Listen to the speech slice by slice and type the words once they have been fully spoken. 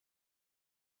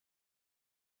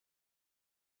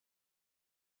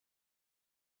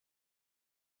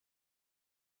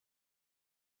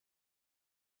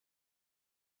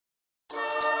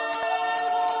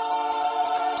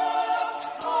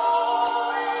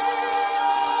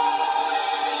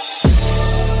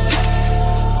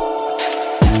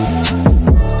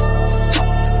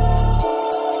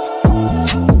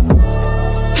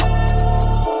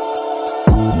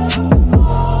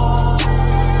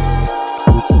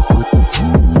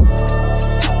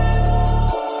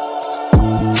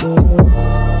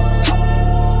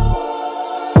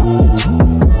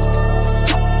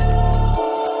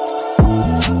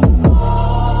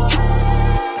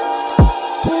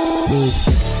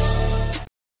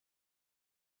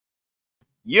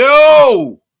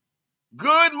Yo,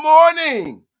 good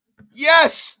morning.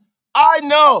 Yes, I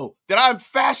know that I'm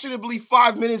fashionably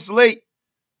 5 minutes late,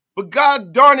 but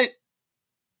God darn it,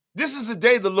 this is a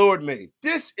day the Lord made.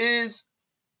 This is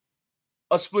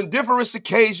a splendiferous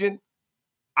occasion.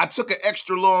 I took an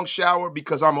extra long shower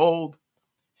because I'm old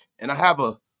and I have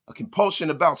a compulsion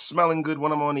about smelling good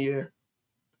when I'm on the air.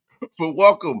 But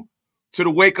welcome to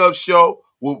the Wake Up Show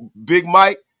with Big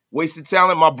Mike, Wasted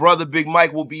Talent. My brother Big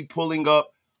Mike will be pulling up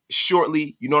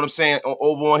shortly. You know what I'm saying?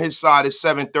 Over on his side is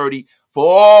 7:30. For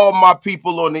all my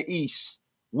people on the East,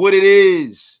 what it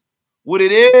is.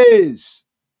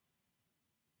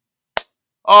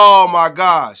 Oh my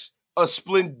gosh. A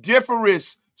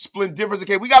splendiferous.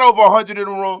 Okay, we got over 100 in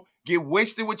the room. Get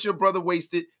wasted with your brother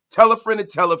Wasted. Tell a friend and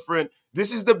tell a friend.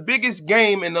 This is the biggest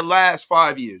game in the last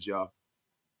 5 years, y'all.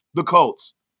 The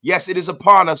Colts. Yes, it is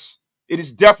upon us. It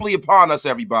is definitely upon us,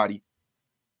 everybody.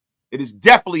 It is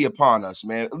definitely upon us,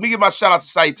 man. Let me give my shout out to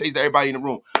salutations to everybody in the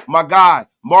room. My guy,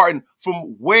 Martin,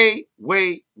 from way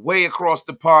across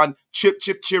the pond. Chip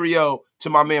cheerio to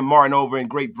my man Martin over in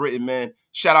Great Britain, man.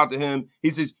 Shout out to him. He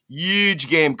says, huge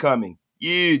game coming.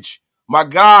 Huge. My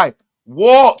guy,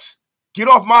 Walt, get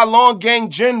off my lawn, gang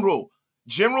general.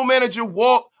 General manager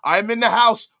Walt, I am in the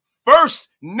house. First,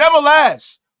 never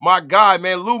last. My guy,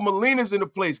 man, Lou Molina's in the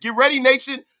place. Get ready,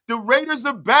 nation. The Raiders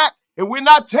are back, and we're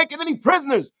not taking any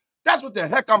prisoners. That's what the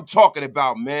heck I'm talking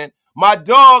about, man. My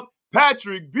dog,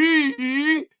 Patrick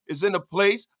B, is in the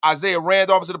place. Isaiah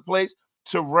Randolph is in the place.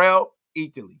 Terrell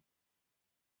Italy.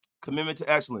 Commitment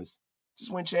to excellence.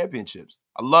 Just win championships.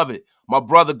 I love it. My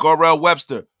brother, Gorell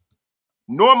Webster.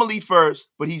 Normally first,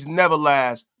 but he's never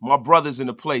last. My brother's in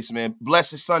the place, man.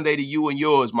 Blessed Sunday to you and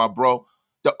yours, my bro.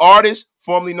 The artist,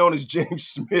 formerly known as James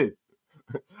Smith.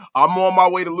 I'm on my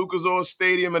way to Lucas Oil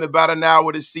Stadium in about an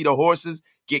hour to see the horses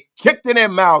get kicked in their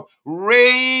mouth.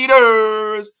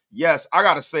 Raiders. Yes, I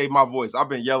got to save my voice. I've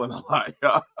been yelling a lot,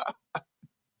 y'all.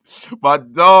 My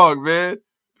dog, man.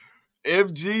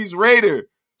 MG's Raider.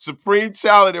 Supreme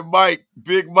Talented Mike.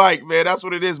 Big Mike, man. That's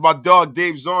what it is. My dog,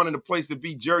 Dave Zorn, in the place to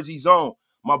be, Jersey Zone.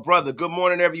 My brother, good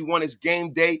morning, everyone. It's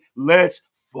game day. Let's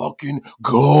fucking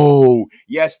go.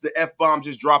 Yes, the F-bomb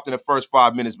just dropped in the first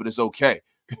 5 minutes, but it's okay.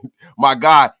 My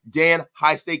guy, Dan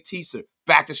High Stake Teaser,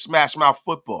 back to Smash Mouth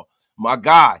Football. My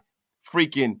guy,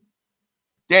 freaking,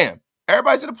 damn,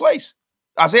 everybody's in the place.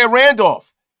 Isaiah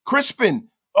Randolph, Crispin,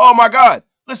 oh my God.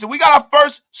 Listen, we got our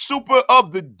first super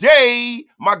of the day.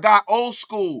 My guy, Old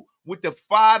School, with the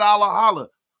 $5 holla.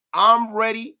 I'm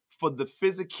ready for the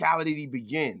physicality to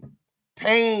begin.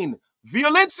 Pain,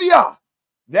 violencia.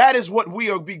 That is what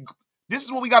we are. This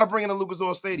is what we got to bring in the Lucas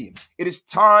Oil Stadium. It is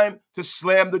time to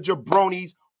slam the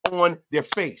jabronis on their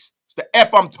face. It's the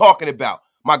F I'm talking about.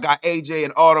 My guy AJ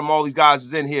and Autumn, all these guys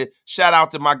is in here. Shout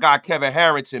out to my guy Kevin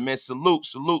Harrington, man. Salute.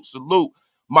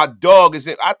 My dog is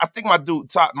in. I think my dude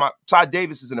Ty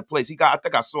Davis is in the place. I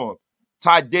think I saw him.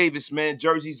 Ty Davis, man,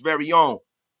 Jersey's very own.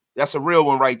 That's a real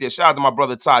one right there. Shout out to my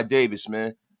brother Ty Davis,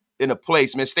 man. In the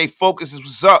place, man. Stay focused.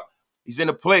 What's up? He's in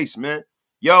the place, man.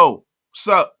 Yo, what's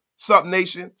up? What's up,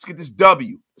 nation? Let's get this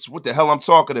W. That's what the hell I'm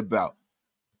talking about.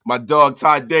 My dog,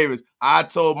 Ty Davis. I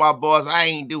told my boss I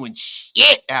ain't doing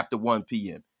shit after 1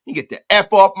 p.m. You get the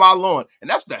F off my lawn. And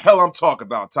that's what the hell I'm talking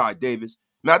about, Ty Davis.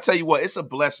 Man, I tell you what, it's a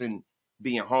blessing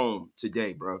being home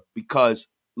today, bro. Because,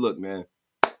 look, man,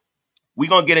 we're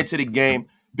going to get into the game.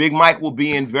 Big Mike will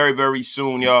be in very, very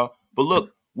soon, y'all. But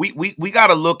look, we got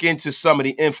to look into some of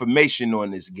the information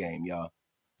on this game, y'all.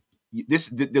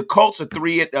 The Colts are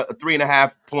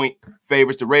 3.5 point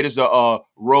favorites. The Raiders are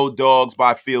road dogs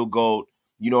by field goal.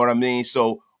 You know what I mean?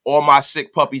 So all my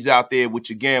sick puppies out there with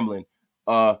your gambling,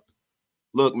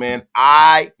 look, man,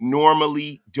 I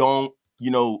normally don't,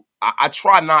 I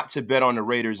try not to bet on the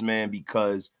Raiders, man,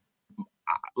 because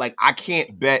I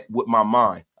can't bet with my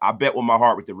mind. I bet with my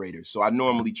heart with the Raiders. So I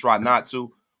normally try not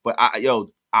to. But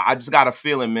I just got a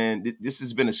feeling, man, this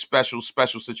has been a special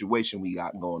situation we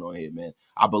got going on here, man.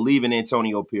 I believe in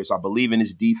Antonio Pierce. I believe in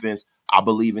his defense. I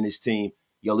believe in his team.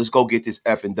 Yo, let's go get this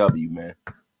F and W, man.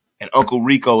 and Uncle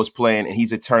Rico is playing, and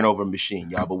he's a turnover machine,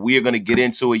 y'all. But we are going to get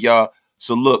into it, y'all.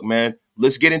 So, look, man,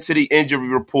 let's get into the injury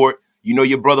report. You know,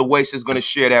 your brother Waste is going to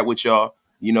share that with y'all.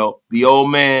 You know, the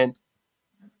old man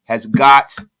has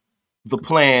got the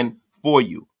plan for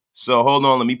you. So, hold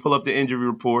on. Let me pull up the injury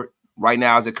report right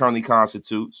now as it currently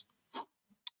constitutes.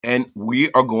 And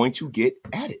we are going to get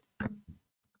at it.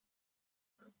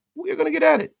 We are going to get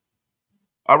at it.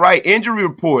 All right, injury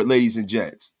report, ladies and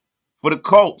gents. For the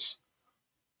Colts,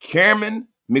 Cameron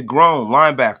McGrone,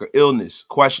 linebacker, illness,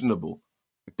 questionable.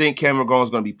 I think Cameron McGrone is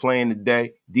going to be playing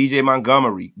today. DJ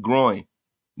Montgomery, groin,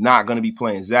 not going to be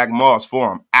playing. Zach Moss,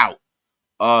 forearm, out.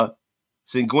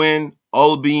 Seguin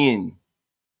Olbien,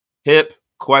 hip,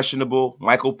 questionable.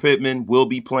 Michael Pittman will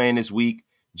be playing this week.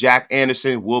 Jack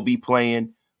Anderson will be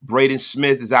playing. Braden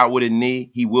Smith is out with a knee.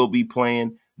 He will be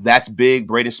playing. That's big.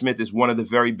 Braden Smith is one of the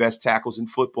very best tackles in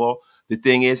football. The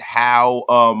thing is,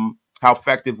 how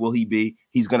effective will he be?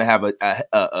 He's going to have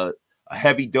a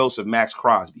heavy dose of Max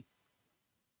Crosby.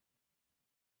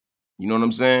 You know what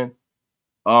I'm saying?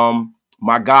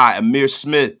 My guy, Amir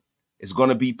Smith, is going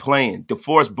to be playing.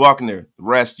 DeForest Buckner, the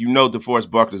rest, you know DeForest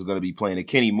Buckner is going to be playing. And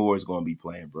Kenny Moore is going to be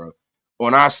playing, bro.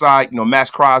 On our side, you know, Max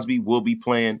Crosby will be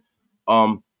playing.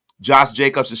 Josh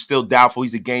Jacobs is still doubtful.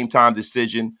 He's a game-time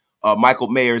decision. Michael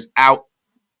Mayer is out.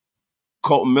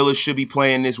 Colton Miller should be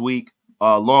playing this week.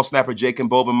 Long snapper Jacob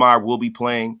Bobenmeyer will be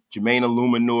playing. Jermaine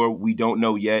Illuminor, we don't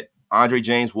know yet. Andre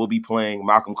James will be playing.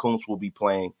 Malcolm Kuntz will be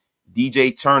playing.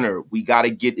 DJ Turner, we got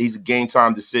to get, he's a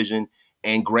game-time decision.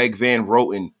 And Greg Van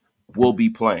Roten will be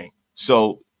playing.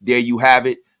 So there you have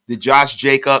it. The Josh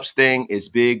Jacobs thing is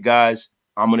big, guys.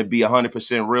 I'm going to be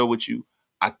 100% real with you.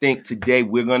 I think today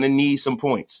we're going to need some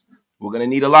points. We're going to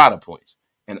need a lot of points.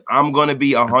 And I'm going to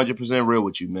be 100% real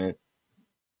with you, man.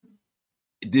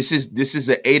 This is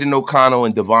an Aiden O'Connell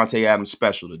and Devontae Adams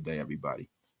special today, everybody.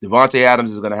 Devontae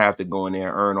Adams is going to have to go in there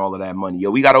and earn all of that money. Yo,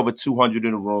 we got over 200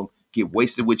 in the room. Get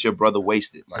wasted with your brother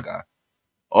wasted, my guy.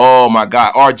 Oh, my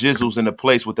God. R. Jizzle's in the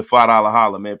place with the $5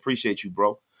 holler, man. Appreciate you,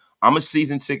 bro. I'm a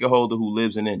season ticket holder who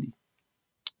lives in Indy,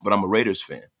 but I'm a Raiders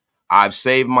fan. I've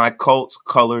saved my Colts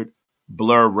colored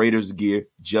blur Raiders gear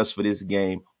just for this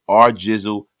game. R.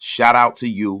 Jizzle, shout out to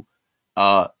you.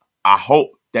 I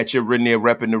hope that you're in there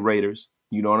repping the Raiders.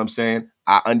 You know what I'm saying?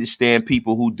 I understand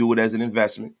people who do it as an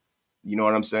investment. You know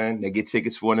what I'm saying? They get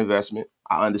tickets for an investment.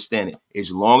 I understand it.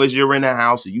 As long as you're in the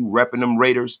house and you repping them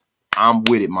Raiders, I'm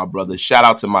with it, my brother. Shout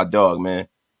out to my dog, man.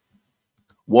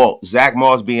 Walt, Zach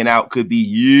Moss being out could be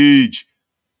huge.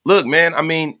 Look, man, I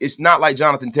mean, it's not like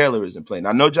Jonathan Taylor isn't playing.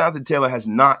 I know Jonathan Taylor has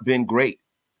not been great.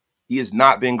 He has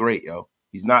not been great, yo.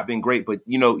 He's not been great. But,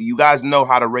 you know, you guys know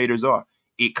how the Raiders are.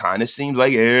 It kind of seems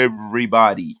like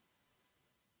everybody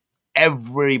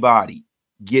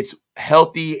gets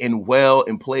healthy and well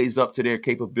and plays up to their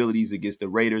capabilities against the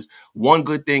Raiders. One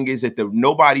good thing is that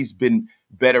nobody's been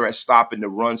better at stopping the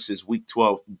run since week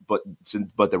 12, but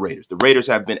the Raiders. The Raiders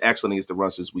have been excellent against the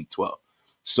run since week 12.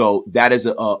 So that is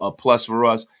a plus for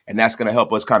us, and that's going to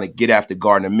help us kind of get after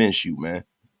Gardner Minshew, man.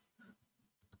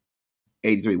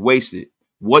 83, wasted.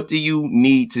 What do you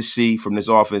need to see from this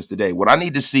offense today? What I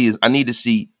need to see is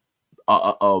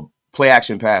play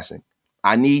action passing.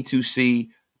 I need to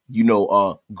see, you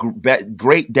know,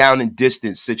 great down and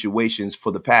distance situations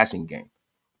for the passing game.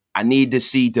 I need to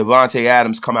see Devontae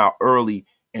Adams come out early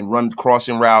and run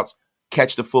crossing routes,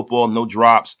 catch the football, no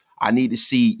drops. I need to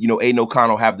see, you know, Aiden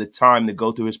O'Connell have the time to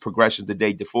go through his progression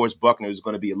today. DeForest Buckner is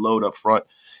going to be a load up front.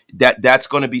 That's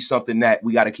going to be something that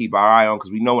we got to keep our eye on,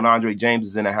 because we know when Andre James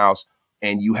is in the house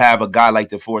and you have a guy like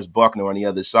DeForest Buckner on the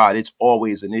other side, it's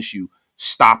always an issue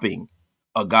stopping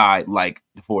a guy like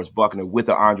DeForest Buckner with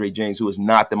an Andre James, who is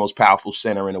not the most powerful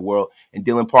center in the world. And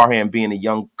Dylan Parham, being the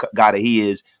young guy that he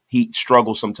is, he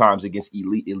struggles sometimes against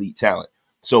elite talent.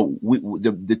 So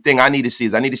the thing I need to see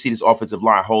is this offensive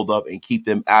line hold up and keep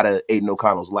them out of Aiden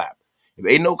O'Connell's lap. If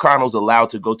Aiden O'Connell's allowed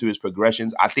to go through his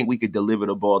progressions, I think we could deliver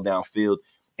the ball downfield.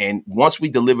 And once we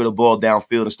deliver the ball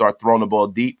downfield and start throwing the ball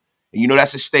deep, and you know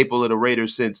that's a staple of the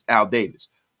Raiders since Al Davis.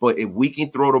 But if we can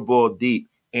throw the ball deep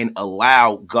and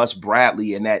allow Gus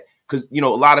Bradley and that, because, you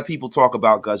know, a lot of people talk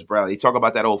about Gus Bradley. They talk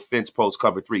about that old fence post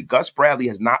cover 3. Gus Bradley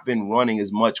has not been running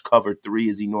as much cover 3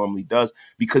 as he normally does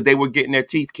because they were getting their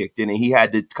teeth kicked in and he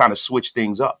had to kind of switch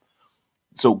things up.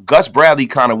 So Gus Bradley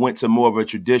kind of went to more of a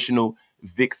traditional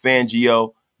Vic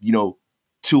Fangio, you know,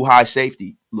 too high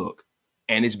safety look.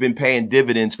 And it's been paying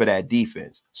dividends for that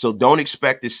defense. So don't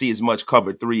expect to see as much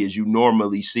cover 3 as you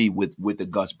normally see with the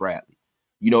Gus Bradley.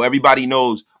 You know, everybody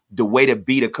knows the way to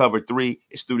beat a cover 3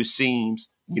 is through the seams,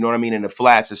 you know what I mean, and the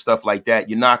flats and stuff like that.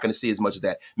 You're not going to see as much of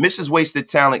that. Mrs. Wasted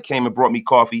Talent came and brought me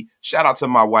coffee. Shout out to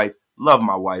my wife. Love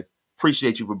my wife.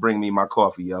 Appreciate you for bringing me my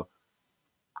coffee, yo.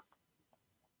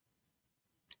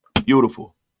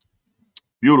 Beautiful.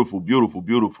 Beautiful, beautiful,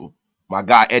 beautiful. My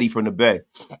guy, Eddie from the Bay.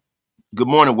 Good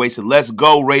morning, Wasted. Let's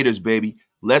go, Raiders, baby.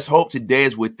 Let's hope today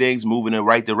is where things move in the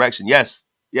right direction. Yes,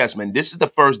 yes, man. This is the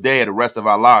first day of the rest of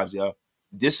our lives, yo.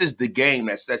 This is the game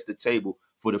that sets the table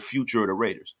for the future of the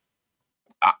Raiders.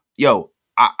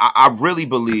 I really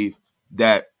believe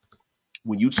that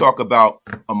when you talk about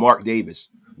a Mark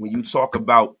Davis, when you talk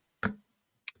about,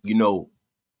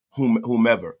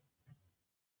 whomever,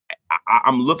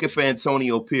 I'm looking for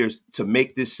Antonio Pierce to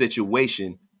make this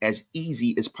situation as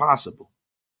easy as possible.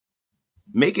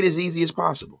 Make it as easy as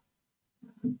possible.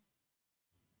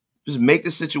 Just make the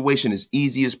situation as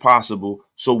easy as possible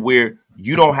so where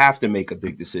you don't have to make a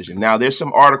big decision. Now, there's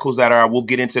some articles we'll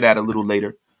get into that a little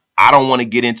later. I don't want to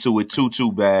get into it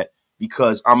too bad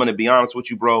because I'm going to be honest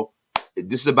with you, bro.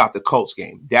 This is about the Colts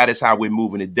game. That is how we're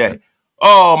moving today.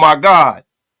 Oh, my God.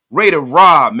 Raider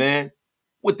Rob, man,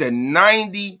 with the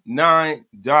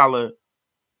 $99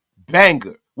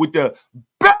 banger, with the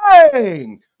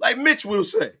bang, like Mitch will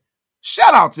say.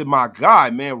 Shout out to my guy,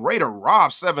 man, Raider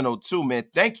Rob 702, man.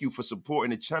 Thank you for supporting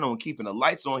the channel and keeping the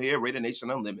lights on here, Raider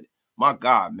Nation Unlimited. My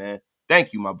God, man.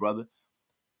 Thank you, my brother.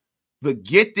 The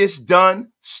get this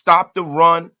done, stop the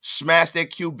run, smash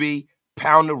that QB,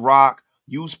 pound the rock,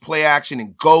 use play action,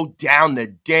 and go down the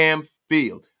damn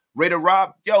field. Raider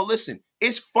Rob, yo, listen,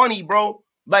 it's funny, bro.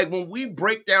 Like when we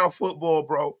break down football,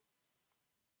 bro,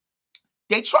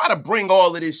 they try to bring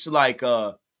all of this like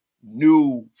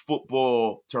new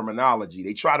football terminology.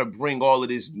 They try to bring all of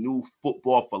this new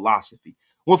football philosophy.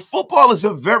 Well, football is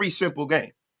a very simple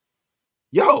game.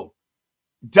 Yo,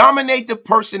 dominate the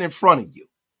person in front of you.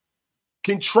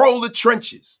 Control the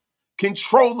trenches.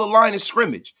 Control the line of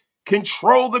scrimmage.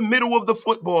 Control the middle of the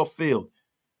football field.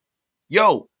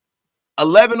 Yo,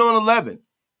 11 on 11.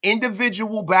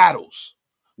 Individual battles.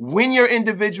 Win your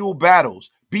individual battles.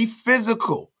 Be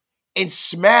physical and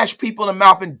smash people in the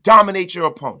mouth and dominate your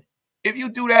opponent. If you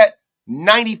do that,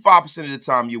 95% of the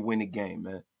time you win the game,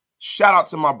 man. Shout out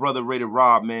to my brother, Raider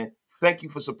Rob, man. Thank you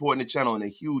for supporting the channel in a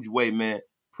huge way, man.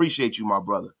 Appreciate you, my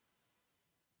brother.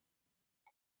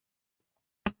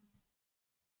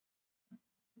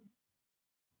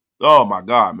 Oh, my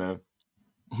God, man.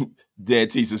 Dan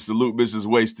T says, salute, Mrs.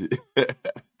 Wasted.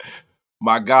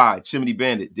 My guy, Chimney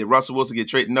Bandit. Did Russell Wilson get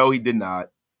traded? No, he did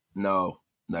not. No,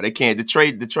 they can't. The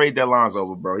trade deadline's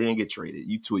over, bro. He didn't get traded.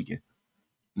 You tweaking.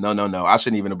 No. I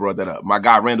shouldn't even have brought that up. My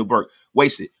guy, Randall Burke.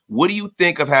 Wasted. What do you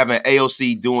think of having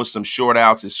AOC doing some short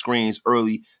outs and screens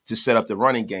early to set up the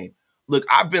running game? Look,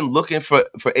 I've been looking for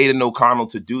Aiden O'Connell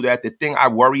to do that. The thing I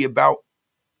worry about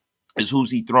is who's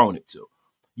he throwing it to.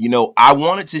 I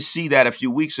wanted to see that a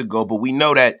few weeks ago, but we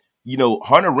know that,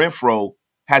 Hunter Renfrow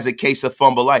has a case of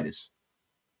fumbleitis.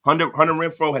 Hunter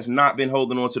Renfrow has not been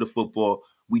holding on to the football.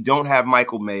 We don't have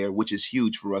Michael Mayer, which is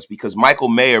huge for us because Michael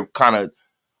Mayer kind of,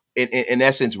 in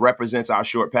essence, represents our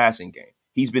short passing game.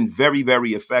 He's been very,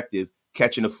 very effective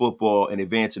catching the football and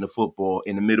advancing the football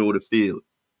in the middle of the field.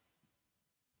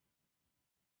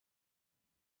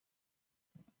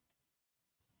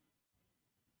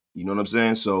 You know what I'm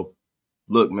saying? So,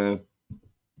 look, man.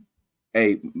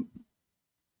 Hey,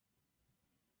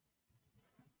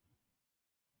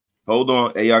 hold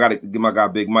on. Hey, y'all got to get my guy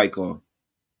Big Mike on.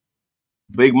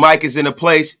 Big Mike is in the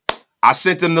place. I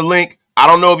sent him the link. I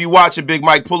don't know if you watching, Big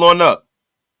Mike. Pull on up.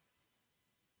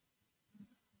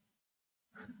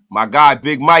 My guy,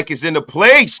 Big Mike, is in the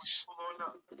place.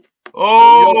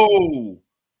 Oh,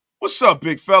 what's up,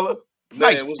 big fella? Man,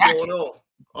 nice what's jacket. Going on?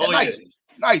 Oh,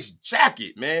 nice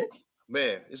jacket, man.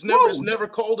 Man, it's never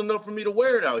cold enough for me to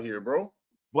wear it out here, bro.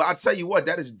 Well, I tell you what,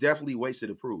 that is definitely Wasted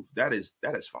approved. That is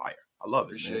fire. I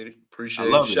love it. Appreciate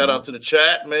it. Shout out to the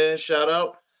chat, man. Shout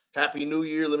out. Happy New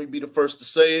Year. Let me be the first to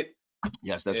say it.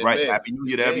 Yes, that's right. Man, Happy New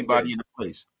Year to everybody in the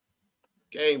place.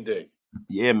 Game day.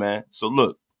 Yeah, man. So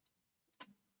look,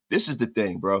 this is the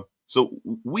thing, bro. So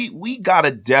we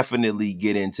gotta definitely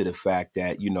get into the fact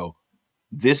that,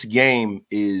 this game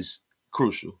is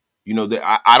crucial.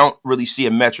 I don't really see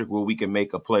a metric where we can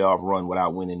make a playoff run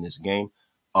without winning this game.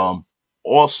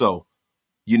 Also,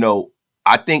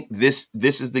 I think this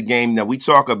is the game that we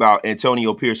talk about.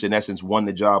 Antonio Pierce, in essence, won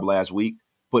the job last week.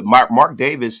 But Mark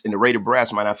Davis and the Raider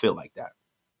brass might not feel like that.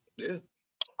 Yeah.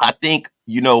 I think,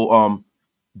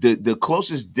 the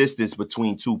closest distance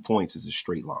between 2 points is a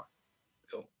straight line.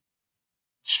 Yep.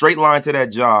 Straight line to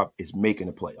that job is making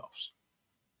the playoffs.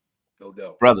 No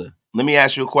doubt. Brother, let me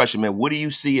ask you a question, man. What do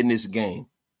you see in this game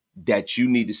that you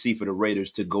need to see for the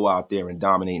Raiders to go out there and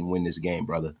dominate and win this game,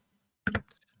 brother?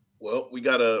 Well, we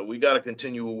gotta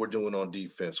continue what we're doing on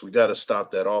defense. We gotta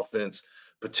stop that offense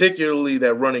particularly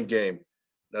that running game.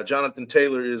 Now, Jonathan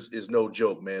Taylor is no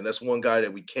joke, man. That's one guy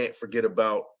that we can't forget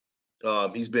about.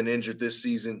 He's been injured this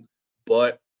season,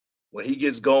 but when he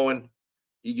gets going,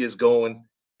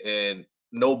 and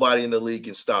nobody in the league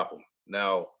can stop him.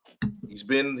 Now, he's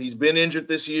been injured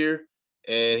this year,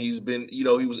 and he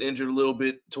was injured a little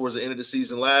bit towards the end of the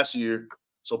season last year,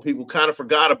 so people kind of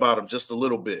forgot about him just a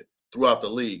little bit throughout the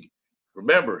league.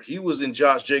 Remember, he was in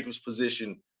Josh Jacobs'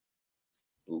 position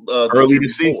early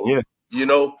this season. Yeah,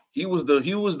 he was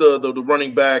the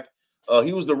running back.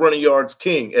 He was the running yards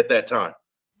king at that time.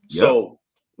 Yep. So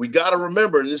we got to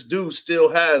remember, this dude still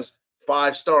has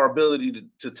 5-star ability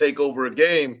to take over a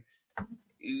game.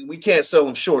 We can't sell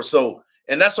him short. So,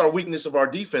 and that's our weakness of our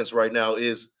defense right now,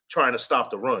 is trying to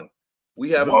stop the run.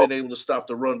 We haven't been able to stop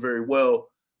the run very well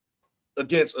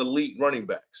against elite running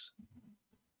backs.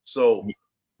 So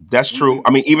that's true.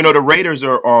 I mean, even though the Raiders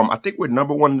are, I think we're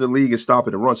number 1 in the league in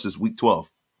stopping the run since week 12.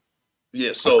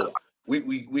 Yeah, so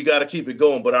we got to keep it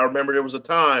going. But I remember there was a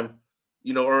time,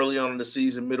 early on in the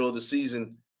season, middle of the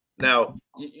season. Now,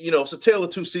 it's a tale of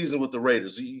two seasons with the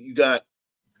Raiders. You got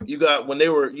when they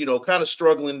were, kind of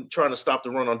struggling, trying to stop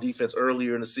the run on defense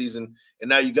earlier in the season, and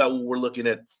now you got what we're looking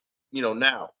at,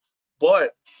 now.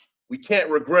 But we can't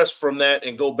regress from that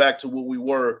and go back to what we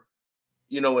were,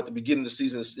 at the beginning of the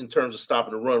season in terms of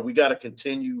stopping the run. We got to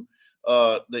continue,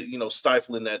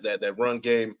 stifling that run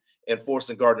game and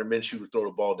forcing Gardner Minshew to throw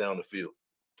the ball down the field.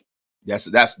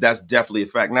 That's definitely a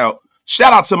fact. Now,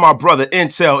 shout out to my brother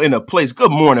Intel in the place.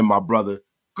 Good morning, my brother.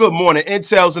 Good morning.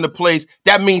 Intel's in the place.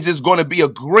 That means it's going to be a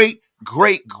great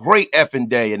effing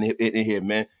day in here,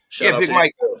 man. Big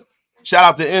Mike. Shout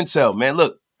out to Intel, man.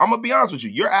 Look, I'm going to be honest with you.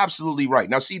 You're absolutely right.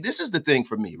 Now, see, this is the thing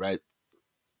for me, right?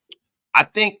 I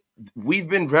think we've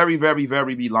been very, very,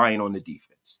 very relying on the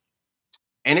defense.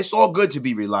 And it's all good to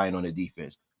be relying on the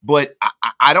defense. But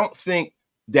I don't think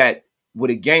that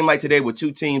with a game like today with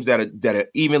two teams that are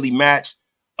evenly matched,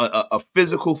 a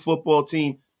physical football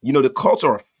team, the Colts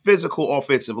are a physical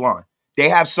offensive line. They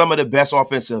have some of the best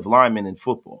offensive linemen in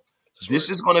football. This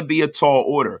is going to be a tall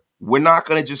order. We're not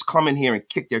going to just come in here and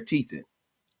kick their teeth in.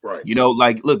 Right.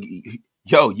 Look,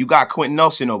 you got Quentin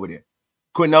Nelson over there.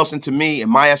 Quentin Nelson, to me, in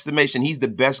my estimation, he's the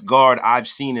best guard I've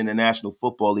seen in the National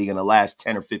Football League in the last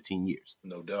 10 or 15 years.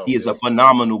 No doubt. He is a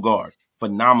phenomenal guard.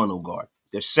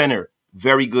 Their center,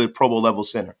 very good Pro Bowl level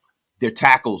center. Their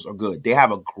tackles are good. They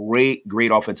have a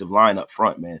great offensive line up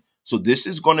front, man. So this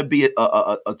is going to be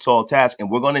a tall task,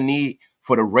 and we're going to need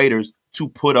for the Raiders to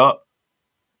put up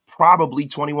probably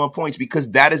 21 points,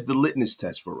 because that is the litmus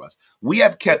test for us. We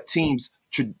have kept teams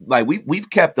like we've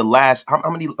kept the last how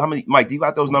many Mike, do you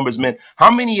got those numbers, man?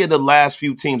 How many of the last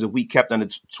few teams have we kept under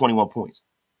 21 points?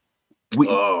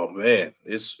 Oh man,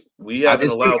 we haven't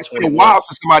allowed. It's been a while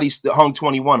since somebody hung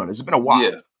 21 on it. It's been a while.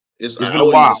 Yeah, it's been a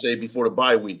while. Say before the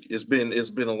bye week. It's been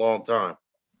a long time.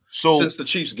 So since the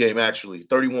Chiefs game, actually,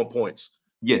 31 points.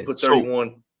 Yeah, we put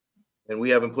 31, and we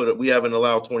haven't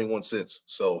allowed 21 since.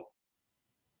 So.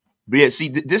 But yeah, see,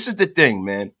 this is the thing,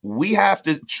 man. We have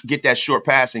to get that short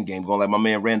passing game going, like my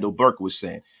man Randall Burke was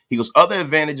saying. He goes, other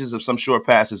advantages of some short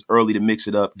passes early to mix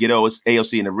it up, get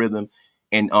AOC in the rhythm,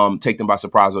 and take them by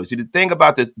surprise. See, the thing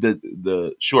about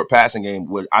the short passing game,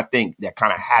 where I think that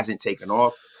kind of hasn't taken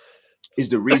off, is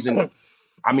the reason.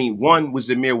 I mean, one was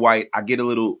Zamir White. I get a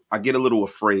little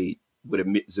afraid with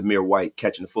Zamir White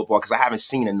catching the football because I haven't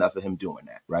seen enough of him doing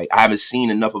that. Right, I haven't seen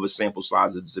enough of a sample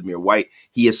size of Zamir White.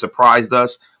 He has surprised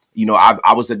us.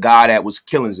 I was a guy that was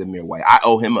killing Zamir White. I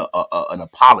owe him an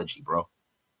apology, bro.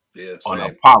 Yeah, an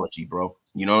apology, bro.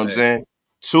 You know what I'm saying?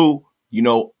 Two,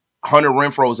 Hunter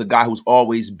Renfrow is a guy who's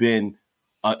always been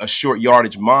a short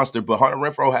yardage monster, but Hunter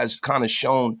Renfrow has kind of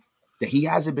shown that he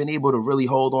hasn't been able to really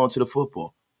hold on to the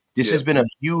football. This has been a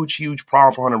huge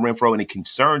problem for Hunter Renfrow, and it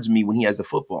concerns me when he has the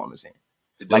football in his hand.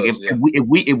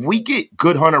 If we get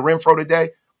good Hunter Renfrow today,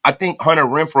 I think Hunter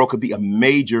Renfrow could be a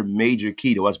major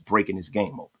key to us breaking this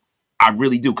game open. I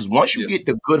really do, because once you get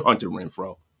the good Hunter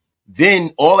Renfrow,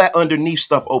 then all that underneath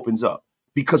stuff opens up,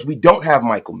 because we don't have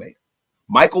Michael Mayer.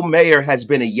 Michael Mayer has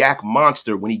been a yak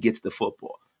monster when he gets the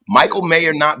football. Michael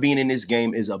Mayer not being in this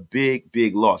game is a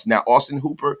big loss. Now, Austin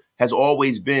Hooper has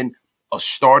always been a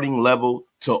starting level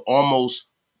to almost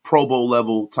Pro Bowl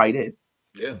level tight end.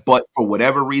 Yeah. But for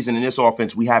whatever reason in this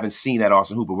offense, we haven't seen that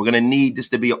Austin Hooper. We're going to need this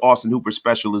to be an Austin Hooper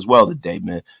special as well today,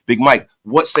 man. Big Mike,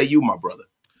 what say you, my brother?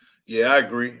 Yeah, I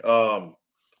agree. Austin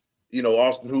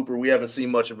Hooper, we haven't seen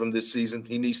much of him this season.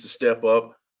 He needs to step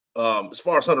up. As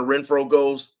far as Hunter Renfrow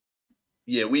goes,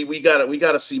 yeah, we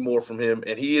gotta see more from him,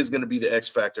 and he is going to be the X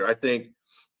factor. I think,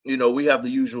 we have the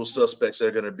usual suspects that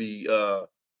are going to be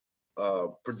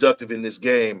productive in this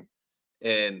game,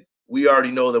 and we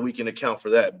already know that we can account for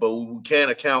that. But what we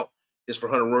can't account is for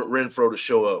Hunter Renfrow to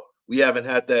show up. We haven't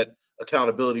had that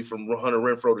accountability from Hunter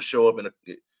Renfrow to show up in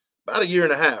about a year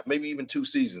and a half, maybe even 2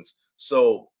 seasons.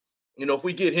 So, if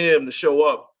we get him to show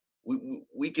up,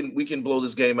 we can blow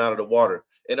this game out of the water.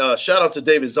 And shout out to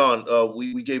David Zahn.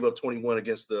 We gave up 21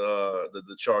 against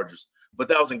the Chargers, but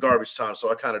that was in garbage time,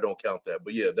 so I kind of don't count that.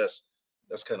 But yeah, that's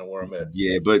kind of where I'm at.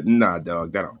 Yeah, but nah,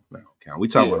 dog, that don't count. We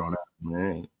talking about on that,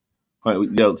 man.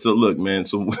 Yo, so look, man.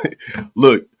 So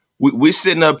look, we're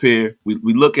sitting up here. We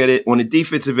look at it on the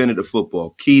defensive end of the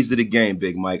football. Keys to the game,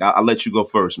 Big Mike. I'll let you go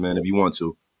first, man, if you want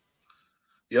to.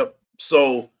 Yep.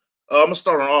 So I'm gonna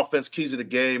start on offense. Keys of the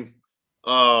game.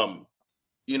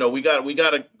 We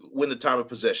got to win the time of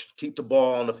possession. Keep the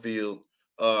ball on the field.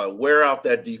 Wear out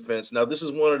that defense. Now, this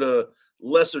is one of the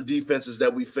lesser defenses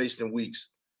that we faced in weeks.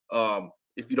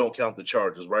 If you don't count the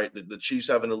Chargers, right? The Chiefs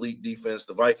have an elite defense.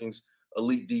 The Vikings,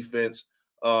 elite defense.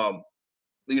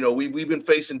 We've been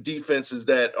facing defenses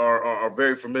that are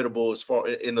very formidable as far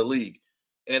in the league,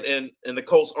 and the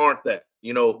Colts aren't that.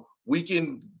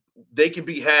 They can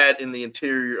be had in the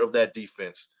interior of that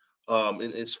defense.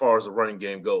 As far as the running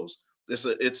game goes, what's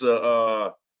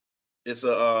the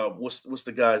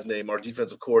guy's name? Our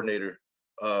defensive coordinator.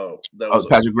 That was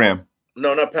Patrick Graham.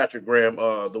 No, not Patrick Graham.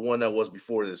 The one that was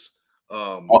before this. You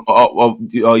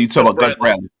talking about Gus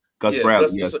Bradley? Gus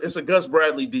Bradley. Yes. It's a Gus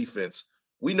Bradley defense.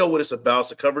 We know what it's about.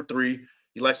 It's a cover 3.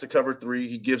 He likes to cover 3.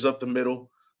 He gives up the middle,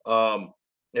 and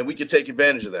we can take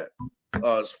advantage of that,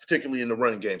 particularly in the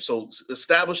running game. So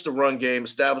establish the run game,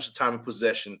 establish the time of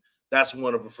possession. That's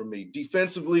one of them for me.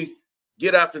 Defensively,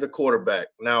 get after the quarterback.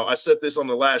 Now, I said this on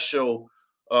the last show,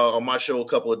 on my show a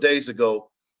couple of days ago,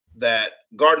 that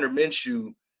Gardner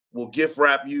Minshew will gift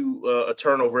wrap you a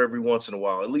turnover every once in a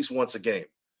while, at least once a game.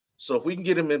 So if we can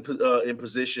get him in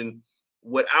position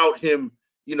without him,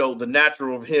 the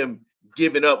natural of him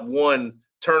giving up one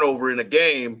turnover in a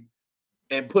game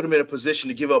and put him in a position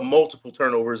to give up multiple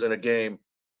turnovers in a game,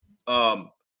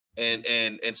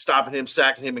 and stopping him,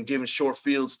 sacking him, and giving short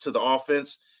fields to the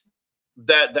offense,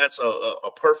 that's a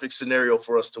perfect scenario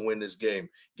for us to win this game.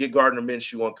 Get Gardner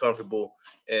Minshew uncomfortable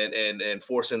and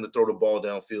force him to throw the ball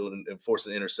downfield and force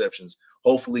the interceptions,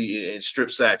 hopefully, and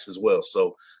strip sacks as well.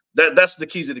 So that's the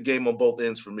keys of the game on both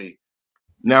ends for me.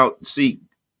 Now, see,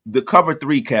 the cover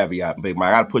 3 caveat, Big Mike,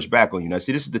 I got to push back on you. Now,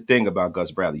 see, this is the thing about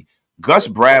Gus Bradley. Gus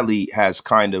Bradley has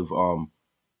kind of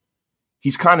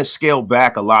he's kind of scaled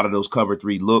back a lot of those cover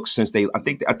 3 looks since I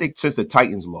think since the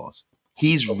Titans lost.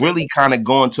 He's really kind of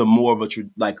gone to more of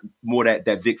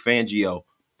that Vic Fangio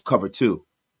cover 2.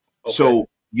 Okay. So,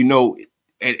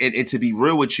 and to be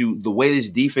real with you, the way this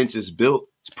defense is built,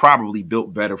 it's probably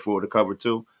built better for the cover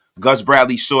 2. Gus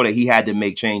Bradley saw that he had to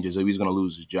make changes or he was going to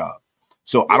lose his job.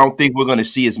 So I don't think we're going to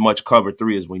see as much cover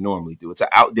 3 as we normally do. It's an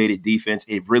outdated defense.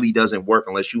 It really doesn't work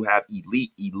unless you have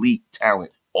elite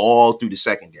talent all through the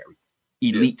secondary.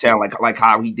 Elite talent, like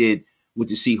how he did with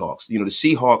the Seahawks. The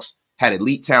Seahawks had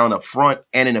elite talent up front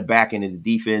and in the back end of the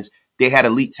defense. They had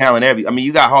elite talent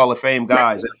you got Hall of Fame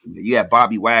guys. You had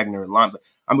Bobby Wagner and Lon.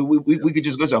 We could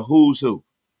just go to who's who,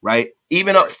 right?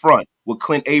 Even up front with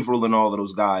Clint Averill and all of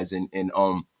those guys and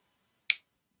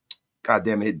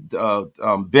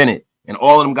Bennett and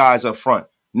all of them guys up front.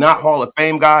 Not Hall of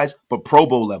Fame guys, but Pro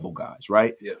Bowl level guys,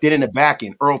 right? Yeah. Then in the back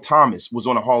end, Earl Thomas was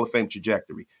on a Hall of Fame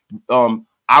trajectory.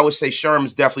 I would say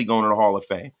Sherman's definitely going to the Hall of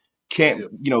Fame.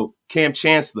 Cam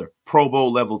Chancellor, Pro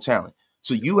Bowl level talent.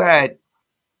 So you had,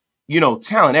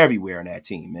 talent everywhere in that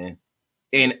team, man.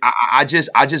 And I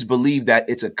just believe that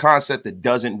it's a concept that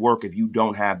doesn't work if you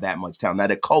don't have that much talent. Now,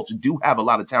 the Colts do have a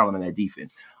lot of talent in that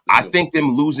defense. I think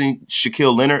them losing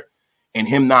Shaquille Leonard and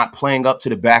him not playing up to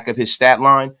the back of his stat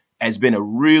line has been a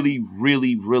really,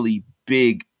 really, really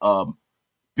big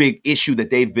issue that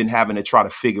they've been having to try to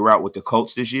figure out with the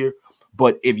Colts this year.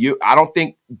 But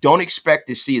don't expect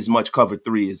to see as much cover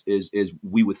 3 as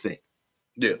we would think.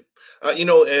 Yeah.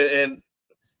 And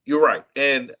you're right.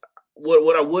 And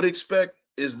what I would expect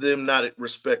is them not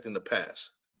respecting the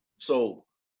pass. So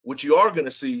what you are going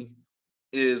to see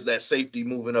is that safety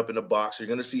moving up in the box. You're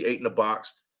going to see 8 in the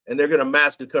box, and they're going to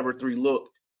mask a cover 3 look.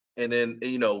 And then,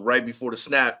 right before the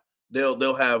snap,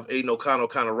 they'll have Aiden O'Connell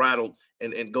kind of rattled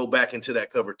and go back into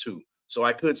that cover 2. So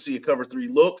I could see a cover 3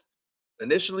 look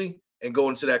initially and go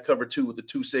into that cover 2 with the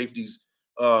 2 safeties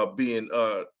being,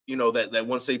 that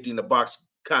one safety in the box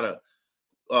kind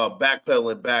of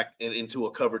backpedaling back into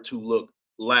a cover 2 look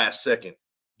last second,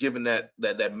 given that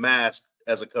mask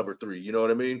as a cover 3. You know what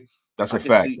I mean? That's a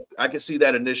fact. I can see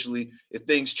that initially. If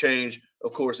things change,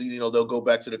 of course, they'll go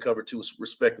back to the cover 2,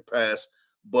 respect the pass.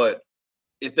 But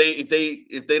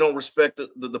if they don't respect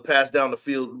the pass down the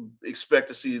field, expect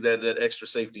to see that extra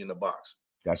safety in the box.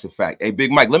 That's a fact. Hey,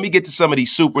 Big Mike, let me get to some of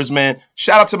these supers, man.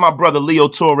 Shout out to my brother Leo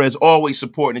Torres, always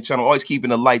supporting the channel, always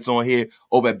keeping the lights on here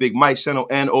over at Big Mike's channel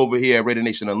and over here at Raider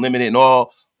Nation Unlimited and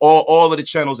all of the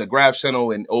channels at Grab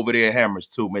channel and over there at Hammers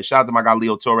too, man. Shout out to my guy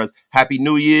Leo Torres. Happy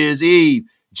New Year's Eve.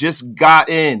 Just got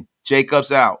in.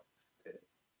 Jacobs out.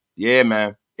 Yeah,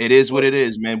 man. It is what it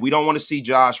is, man. We don't want to see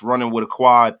Josh running with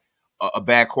a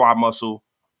bad quad muscle.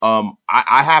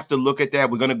 I have to look at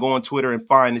that. We're going to go on Twitter and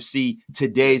find to see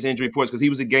today's injury reports because he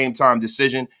was a game time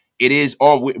decision. It is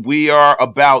we are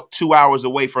about 2 hours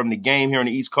away from the game here on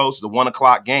the East Coast, the 1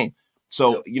 o'clock game.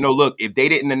 So, look, if they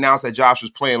didn't announce that Josh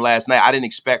was playing last night, I didn't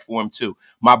expect for him to.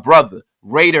 My brother,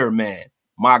 Raider, man,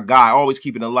 my guy, always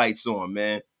keeping the lights on,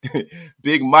 man.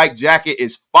 Big Mike jacket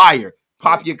is fire.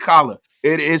 Pop your collar.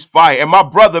 It is fire. And my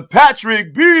brother,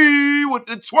 Patrick B, with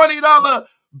the $20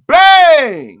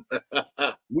 bang.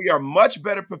 We are much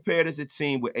better prepared as a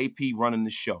team with AP running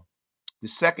the show. The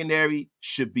secondary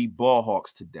should be ball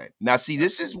hawks today. Now, see,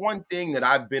 this is one thing that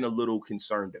I've been a little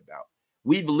concerned about.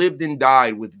 We've lived and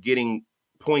died with getting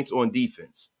points on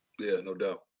defense. Yeah, no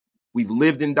doubt. We've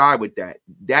lived and died with that.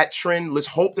 That trend, let's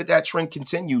hope that trend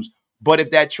continues. But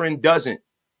if that trend doesn't,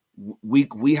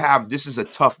 this is a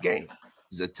tough game.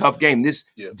 This is a tough game. This,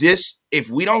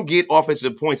 if we don't get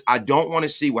offensive points, I don't want to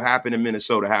see what happened in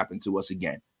Minnesota happen to us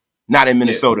again. Not in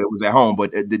Minnesota, it was at home,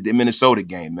 but the Minnesota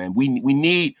game, man. We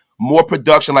need more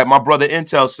production, like my brother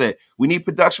Intel said. We need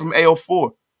production from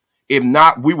AO4. If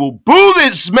not, we will boo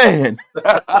this man.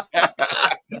 Damn,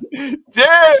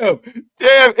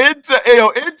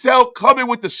 Intel coming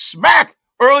with the smack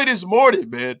early this morning,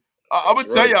 man. I'm going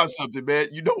to tell y'all something, man.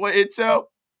 You know what, Intel?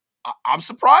 I'm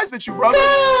surprised at you, brother.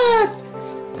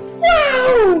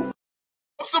 Wow.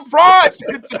 I'm surprised.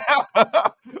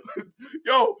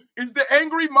 Yo, is the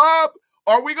angry mob?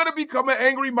 Are we going to become an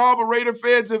angry mob of Raider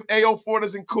fans if AO4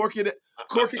 doesn't cork it down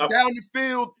the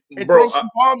field and throw some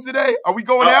bombs today? Are we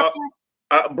going after him?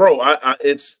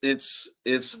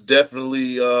 It's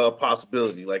definitely a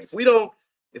possibility. Like if we don't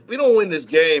win this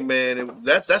game, man,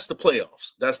 that's the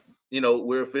playoffs. That's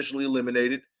we're officially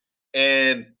eliminated,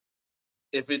 and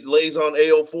if it lays on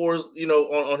AO4's,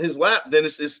 on his lap, then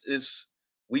it's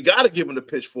we got to give him the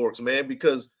pitchforks, man,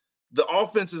 because the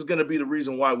offense is going to be the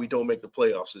reason why we don't make the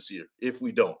playoffs this year. If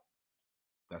we don't,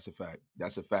 that's a fact.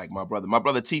 That's a fact, my brother. My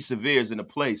brother T. Severe is in a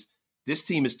place. This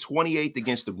team is 28th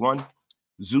against the run.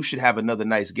 Zeus should have another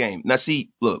nice game. Now,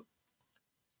 see, look,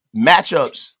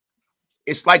 matchups.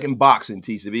 It's like in boxing.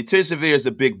 T. Severe. T. Severe is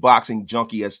a big boxing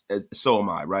junkie, as so am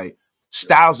I. Right?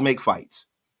 Styles make fights.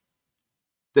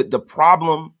 The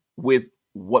problem with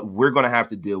what we're going to have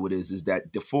to deal with is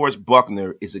that DeForest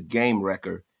Buckner is a game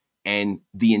wrecker, and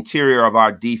the interior of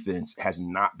our defense has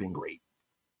not been great.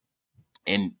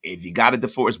 And if you got a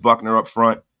DeForest Buckner up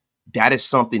front, that is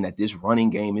something that this running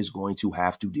game is going to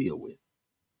have to deal with.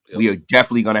 Yep. We are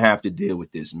definitely going to have to deal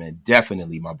with this, man.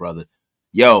 Definitely, my brother.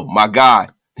 Yo, my guy,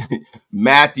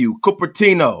 Matthew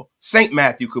Cupertino, St.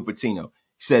 Matthew Cupertino,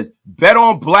 says, bet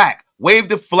on black, wave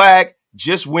the flag,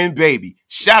 just win, baby.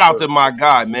 Shout out to my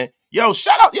guy, man. Yo,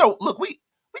 shout out. Yo, look, we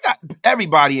got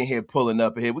everybody in here pulling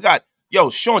up in here. We got,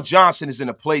 Sean Johnson is in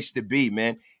a place to be,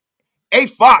 man. A.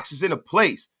 Fox is in a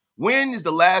place. When is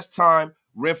the last time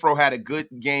Renfro had a good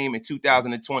game in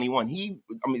 2021?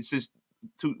 Since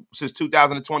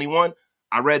 2021,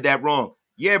 I read that wrong.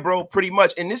 Yeah, bro, pretty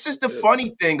much. And this is the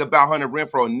funny thing about Hunter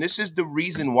Renfro, and this is the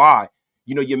reason why,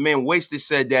 your man Wasted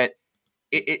said that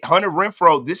Hunter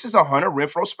Renfro, this is a Hunter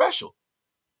Renfro special.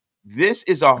 This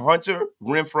is a Hunter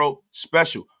Renfro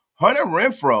special. Hunter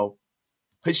Renfro,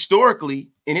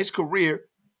 historically, in his career,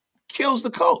 kills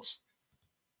the Colts.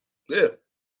 Yeah.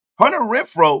 Hunter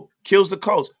Renfro kills the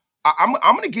Colts. I'm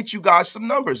going to get you guys some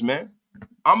numbers, man.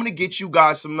 Hunter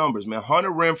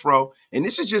Renfro, and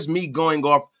this is just me going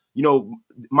off,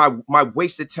 my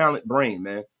wasted talent brain,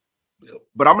 man. Yep.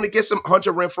 But I'm going to get some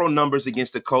Hunter Renfro numbers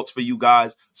against the Colts for you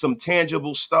guys. Some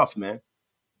tangible stuff, man.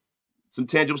 Some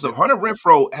tangible stuff. Hunter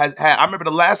Renfro has had, I remember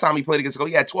the last time he played against the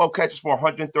Colts, he had 12 catches for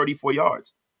 134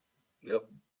 yards. Yep.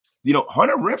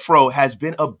 Hunter Renfro has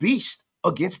been a beast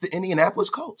against the Indianapolis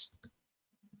Colts.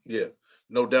 Yeah,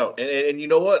 no doubt. And you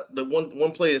know what? The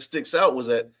one play that sticks out was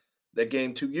that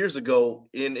game 2 years ago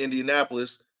in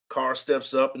Indianapolis. Carr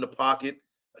steps up in the pocket.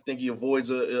 I think he avoids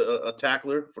a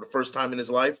tackler for the first time in his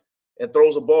life and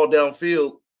throws a ball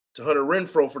downfield to Hunter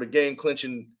Renfro for the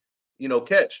game-clinching,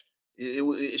 catch.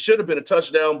 It should have been a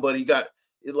touchdown, but he got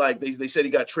it. Like they said,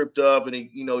 he got tripped up and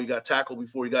he got tackled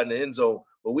before he got in the end zone.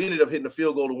 But we ended up hitting a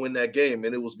field goal to win that game,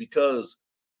 and it was because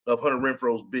of Hunter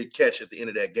Renfro's big catch at the end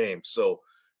of that game. So,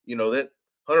 that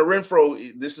Hunter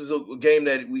Renfrow, this is a game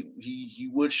that he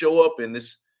would show up in.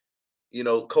 This,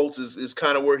 Colts is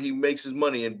kind of where he makes his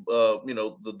money, and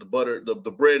the butter, the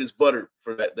bread is buttered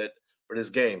for that for this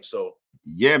game. So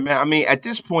yeah, man. I mean, at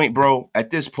this point, bro. At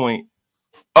this point,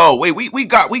 oh wait, we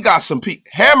got some people.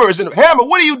 Hammer is in the Hammer.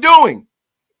 What are you doing?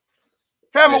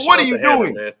 Hammer, what are you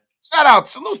doing? Man. Shout out,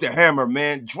 salute to Hammer,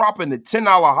 man. Dropping the $10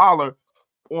 holler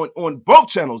on both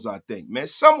channels, I think, man.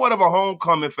 Somewhat of a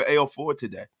homecoming for AO4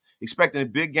 today. Expecting a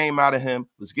big game out of him.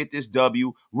 Let's get this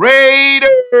W.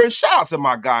 Raiders. Shout out to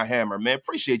my guy Hammer, man.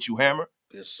 Appreciate you, Hammer.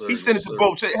 Yes, sir. He sent it to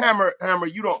both. Hammer,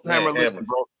 you don't. Man, Hammer, listen,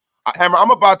 bro. Hammer, I'm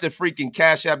about to freaking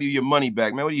cash out you your money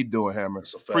back, man. What are you doing, Hammer?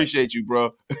 Appreciate you,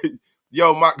 bro.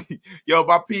 Yo,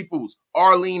 my peoples.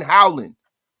 Arlene Howland.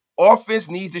 Offense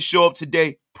needs to show up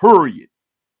today, period.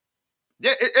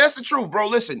 Yeah, that's the truth, bro.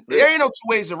 Listen, there ain't no two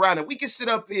ways around it. We can sit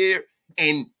up here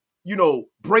and,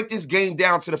 break this game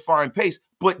down to the fine pace,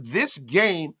 but this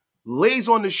game lays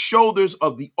on the shoulders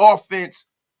of the offense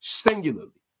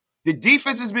singularly. The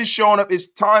defense has been showing up. It's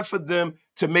time for them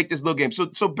to make this little game.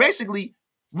 So basically,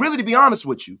 really, to be honest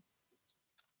with you,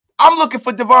 I'm looking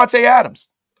for Devontae Adams.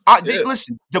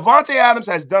 Listen, Devontae Adams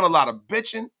has done a lot of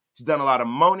bitching. He's done a lot of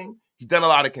moaning. He's done a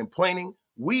lot of complaining.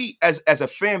 We, as a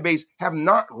fan base, have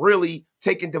not really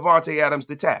taken Devontae Adams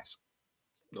to task.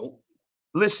 Nope.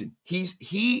 Listen, he is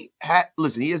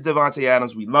Devontae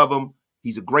Adams. We love him.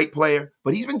 He's a great player,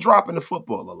 but he's been dropping the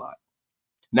football a lot.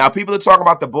 Now, people are talking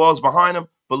about the balls behind him,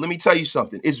 but let me tell you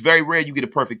something. It's very rare you get a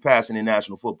perfect pass in the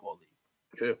National Football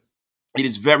League. Yeah. It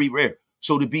is very rare.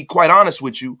 So to be quite honest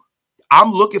with you,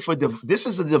 I'm looking for this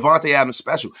is a Devontae Adams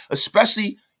special,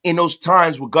 especially in those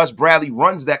times where Gus Bradley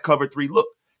runs that cover 3 look,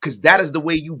 because that is the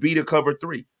way you beat a cover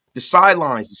 3. The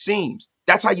sidelines, the seams,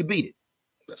 that's how you beat it.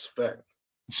 That's a fact.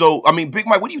 So, I mean, Big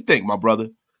Mike, what do you think, my brother?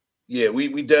 Yeah,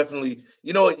 we definitely,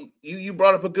 you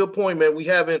brought up a good point, man. We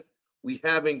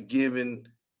haven't given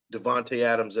Devontae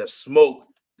Adams that smoke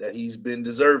that he's been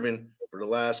deserving for the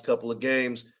last couple of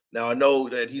games. Now, I know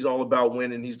that he's all about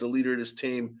winning. He's the leader of this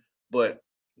team, but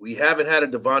we haven't had a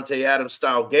Devontae Adams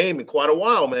style game in quite a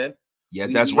while, man. Yeah,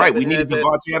 that's right. We need a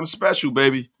Devontae Adams special,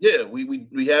 baby. Yeah,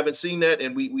 we haven't seen that,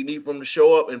 and we need for him to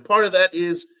show up. And part of that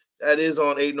is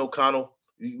on Aiden O'Connell.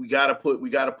 We gotta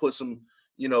put some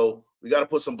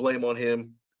blame on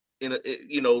him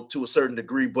to a certain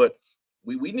degree. But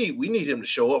we need him to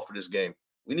show up for this game.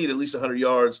 We need at least 100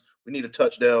 yards. We need a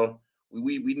touchdown.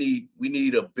 We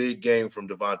need a big game from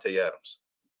Devontae Adams.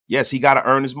 Yes, he got to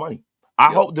earn his money.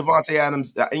 I hope Devontae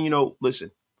Adams. And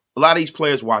listen, a lot of these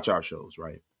players watch our shows,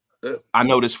 right? Yeah. I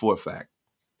know this for a fact,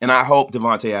 and I hope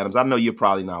Devontae Adams. I know you're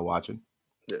probably not watching,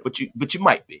 but you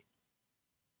might be.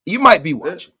 You might be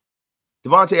watching.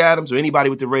 Devontae Adams or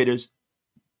anybody with the Raiders.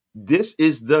 This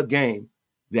is the game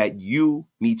that you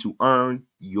need to earn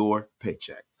your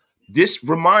paycheck. This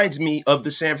reminds me of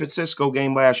the San Francisco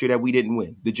game last year that we didn't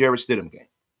win, the Jarrett Stidham game.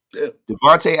 Yeah.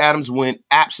 Devontae Adams went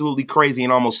absolutely crazy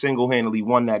and almost single-handedly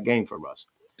won that game for us.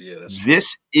 Yeah, that's true.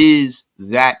 This is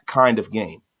that kind of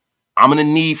game. I'm going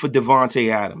to need for Devontae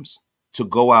Adams to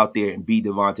go out there and be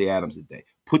Devontae Adams today.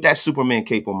 Put that Superman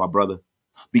cape on, my brother,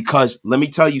 because let me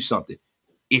tell you something.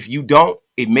 If you don't,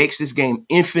 it makes this game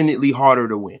infinitely harder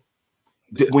to win.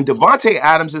 When Devontae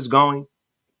Adams is going,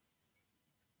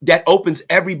 that opens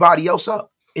everybody else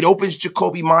up. It opens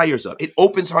Jacoby Myers up. It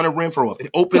opens Hunter Renfrow up.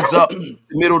 It opens up the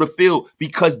middle of the field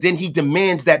because then he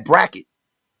demands that bracket.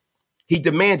 He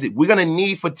demands it. We're going to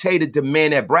need for Tay to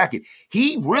demand that bracket.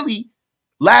 He really,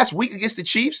 last week against the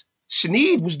Chiefs,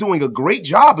 Shaneed was doing a great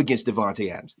job against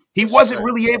Devontae Adams. He wasn't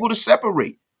really able to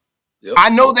separate. Yep. I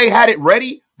know they had it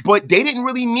ready, but they didn't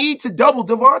really need to double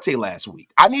Devontae last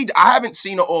week. I haven't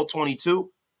seen an all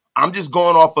 22. I'm just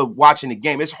going off of watching the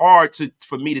game. It's hard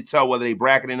for me to tell whether they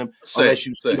bracketing them unless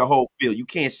you see the whole field. You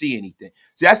can't see anything.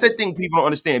 See, that's the thing people don't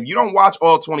understand. If you don't watch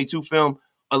all 22 film,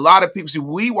 a lot of people see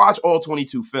we watch all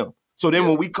 22 film. So then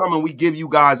when we come and we give you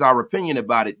guys our opinion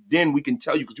about it, then we can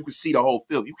tell you because you can see the whole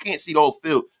field. You can't see the whole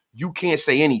field. You can't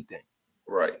say anything.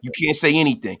 Right. You can't say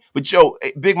anything. But, yo,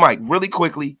 Big Mike, really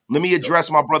quickly, let me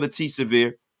address my brother T.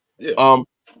 Severe. Yeah.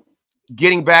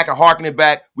 Getting back and harkening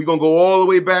back, we're going to go all the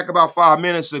way back about 5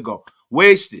 minutes ago.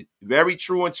 Wasted. Very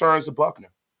true in terms of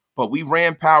Buckner. But we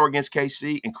ran power against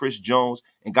KC and Chris Jones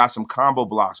and got some combo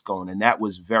blocks going, and that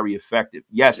was very effective.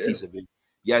 Yes, T. Severe.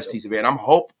 Yes, T. Severe. And I'm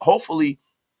hopefully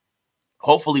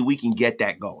we can get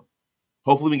that going.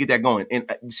 Hopefully we can get that going.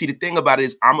 And see, the thing about it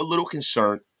is I'm a little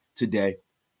concerned today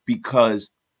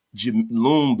because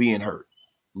Loom being hurt.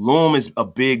 Loom is a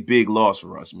big, big loss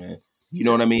for us, man. You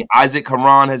know what I mean? Isaac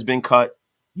Haran has been cut.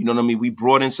 You know what I mean? We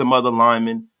brought in some other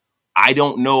linemen. I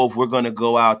don't know if we're going to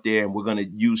go out there and we're going to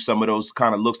use some of those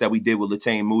kind of looks that we did with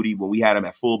Lataine Moody when we had him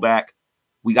at fullback.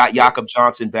 We got Jakob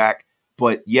Johnson back.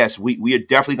 But, yes, we are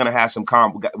definitely going to have some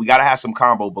we got to have some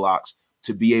combo blocks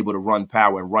to be able to run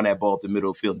power and run that ball up the middle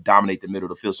of the field and dominate the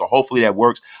middle of the field. So hopefully that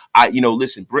works.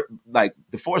 Listen, like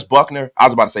DeForest Buckner, I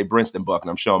was about to say Brinston Buckner.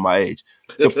 I'm showing my age.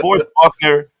 DeForest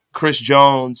Buckner, Chris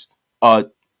Jones, Aaron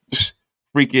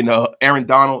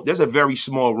Donald. There's a very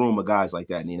small room of guys like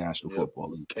that in the National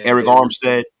Football League. Eric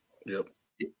Armstead. Yep.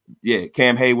 Yeah,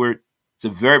 Cam Hayward. It's a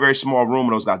very, very small room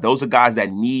of those guys. Those are guys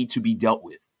that need to be dealt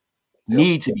with.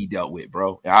 Need to be dealt with,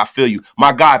 bro. And I feel you.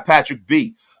 My guy, Patrick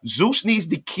B. Zeus needs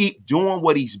to keep doing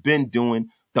what he's been doing.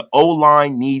 The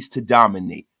O-line needs to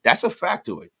dominate. That's a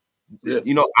factoid. Yeah.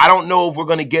 I don't know if we're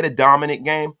going to get a dominant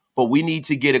game, but we need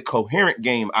to get a coherent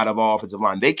game out of our offensive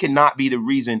line. They cannot be the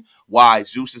reason why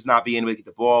Zeus is not being able to get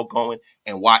the ball going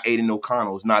and why Aiden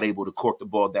O'Connell is not able to cork the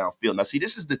ball downfield. Now, see,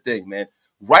 this is the thing, man.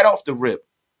 Right off the rip,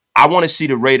 I want to see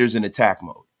the Raiders in attack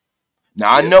mode.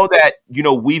 Now, I know that,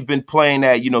 we've been playing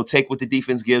that, take what the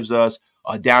defense gives us,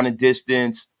 down and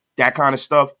distance, that kind of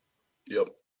stuff. Yep.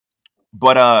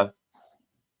 But,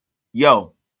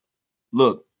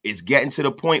 look, it's getting to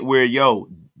the point where,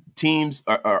 teams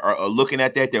are looking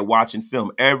at that. They're watching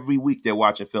film. Every week they're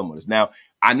watching film with us. Now,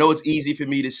 I know it's easy for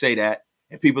me to say that,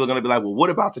 and people are going to be like, well, what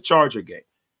about the Charger game?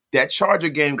 That Charger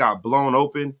game got blown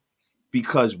open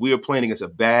because we were playing against a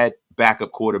bad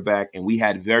backup quarterback, and we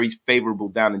had very favorable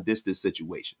down and distance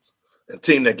situations. A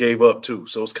team that gave up, too.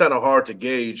 So it's kind of hard to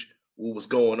gauge what was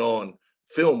going on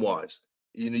film-wise.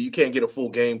 You can't get a full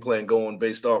game plan going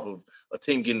based off of a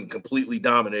team getting completely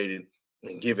dominated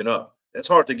and giving up. It's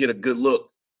hard to get a good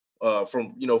look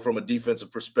from a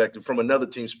defensive perspective, from another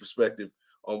team's perspective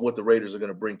on what the Raiders are going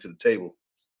to bring to the table.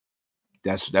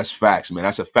 That's facts, man.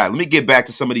 That's a fact. Let me get back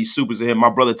to some of these supers in here. My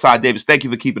brother Todd Davis, thank you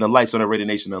for keeping the lights on at Raider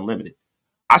Nation Unlimited.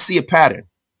 I see a pattern.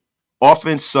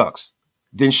 Offense sucks,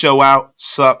 then show out,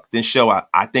 suck, then show out.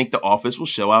 I think the offense will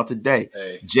show out today.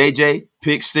 Hey. JJ,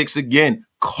 pick 6 again,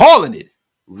 calling it.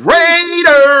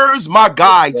 Raiders, my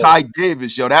guy, Ty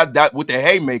Davis, that with the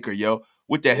haymaker,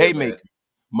 with the haymaker. Man.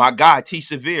 My guy, T.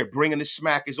 Severe, bringing the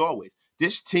smack as always.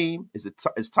 This team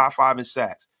is top 5 in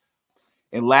sacks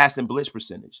and last in blitz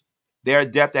percentage. They're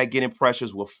adept at getting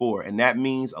pressures with 4, and that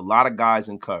means a lot of guys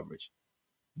in coverage.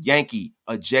 Yankee,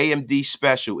 a JMD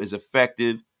special is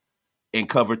effective in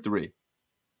cover 3.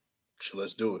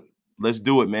 Let's do it. Let's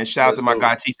do it, man. Shout out to my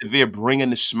guy, T. Severe, bringing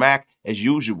the smack as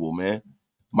usual, man.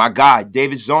 My guy,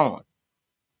 David Zahn.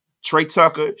 Trey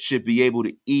Tucker should be able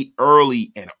to eat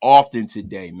early and often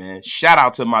today, man. Shout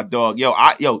out to my dog.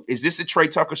 Is this a Trey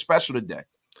Tucker special today?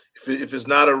 If it's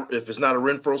not a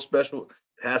Renfro special,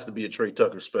 it has to be a Trey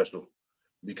Tucker special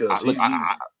because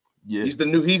he's the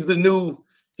new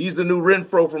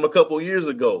Renfro from a couple of years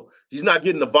ago. He's not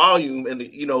getting the volume but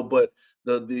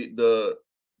the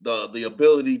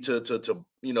ability to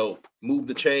move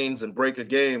the chains and break a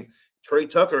game. Trey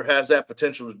Tucker has that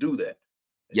potential to do that.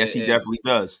 Yes, he definitely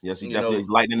does. Yes, he definitely is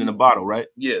lightning in the bottle, right?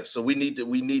 Yeah, so we need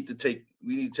to take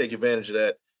advantage of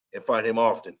that and find him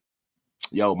often.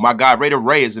 Yo, my guy Raider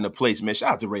Ray is in the place, man.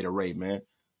 Shout out to Raider Ray, man.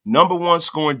 Number 1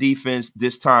 scoring defense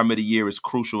this time of the year is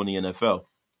crucial in the NFL.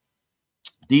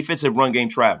 Defensive run game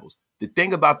travels. The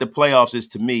thing about the playoffs is,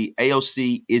 to me,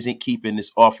 AOC isn't keeping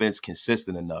this offense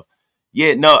consistent enough.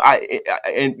 Yeah, no,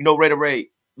 Raider Ray,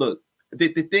 look, the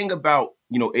thing about,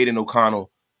 Aiden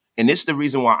O'Connell, and this is the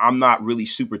reason why I'm not really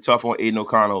super tough on Aiden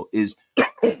O'Connell, is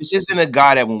this isn't a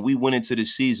guy that when we went into the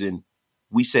season,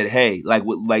 we said, hey,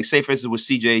 say for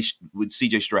instance with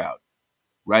CJ Stroud,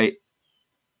 right?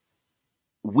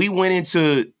 We went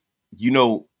into,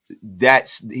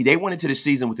 they went into the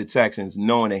season with the Texans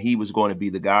knowing that he was going to be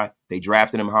the guy. They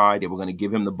drafted him high. They were going to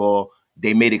give him the ball.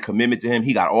 They made a commitment to him.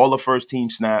 He got all the first team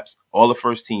snaps, all the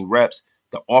first team reps.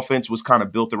 The offense was kind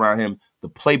of built around him. The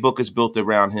playbook is built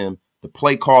around him. The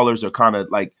play callers are kind of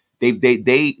like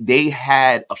they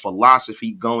had a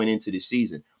philosophy going into the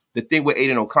season. The thing with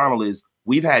Aiden O'Connell is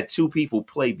we've had 2 people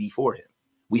play before him.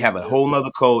 We have a whole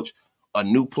nother coach, a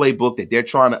new playbook that they're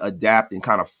trying to adapt and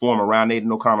kind of form around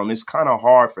Aiden O'Connell. And it's kind of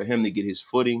hard for him to get his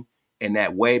footing in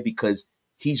that way because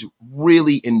he's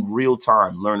really in real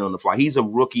time learning on the fly. He's a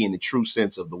rookie in the true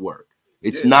sense of the word.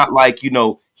 It's not like,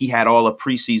 he had all of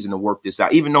preseason to work this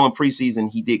out. Even though in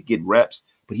preseason he did get reps,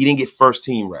 but he didn't get first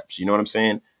team reps. You know what I'm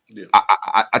saying? Yeah.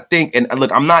 I think, and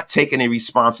look, I'm not taking a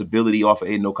responsibility off of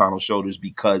Aiden O'Connell's shoulders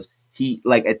because he,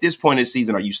 at this point in the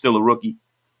season, are you still a rookie?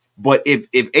 But if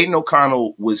Aiden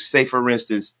O'Connell was, say, for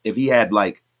instance, if he had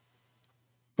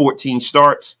 14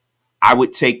 starts, I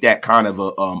would take that kind of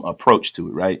a approach to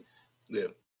it, right? Yeah.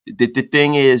 The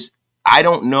thing is, I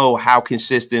don't know how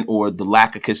consistent or the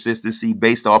lack of consistency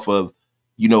based off of,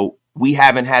 we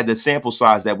haven't had the sample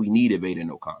size that we need of Aiden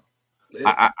O'Connell.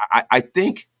 Yeah. I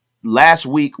think last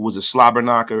week was a slobber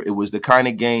knocker. It was the kind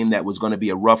of game that was going to be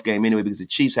a rough game anyway, because the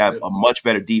Chiefs have a much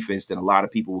better defense than a lot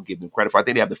of people will give them credit for. I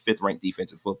think they have the 5th ranked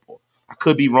defense in football. I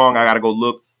could be wrong. I got to go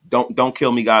look. Don't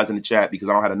kill me, guys, in the chat, because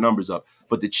I don't have the numbers up.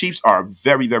 But the Chiefs are a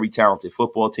very, very talented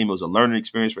football team. It was a learning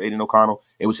experience for Aiden O'Connell.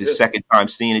 It was his second time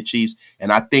seeing the Chiefs.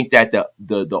 And I think that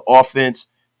the offense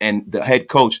and the head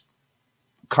coach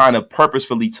kind of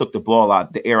purposefully took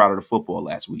the air out of the football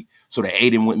last week so that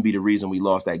Aiden wouldn't be the reason we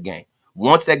lost that game.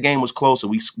 Once that game was close and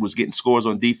we was getting scores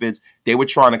on defense, they were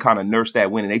trying to kind of nurse that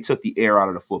win, and they took the air out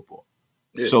of the football.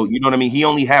 Yeah. So, you know what I mean? He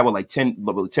only had, 10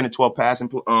 to 12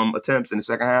 passing attempts in the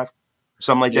second half?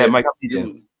 Something like that. Mike, he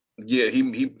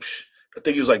I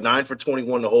think he was like 9 for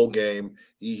 21 the whole game.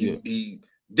 He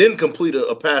didn't complete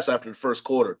a pass after the first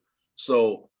quarter.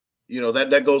 So,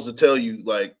 that goes to tell you,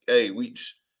 like, hey,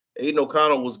 Aiden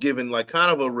O'Connell was given like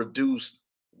kind of a reduced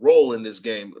role in this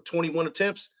game. 21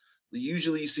 attempts.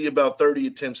 Usually you see about 30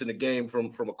 attempts in a game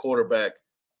from a quarterback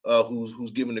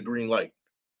who's given the green light.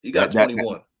 He got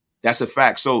 21. That's a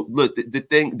fact. So look, the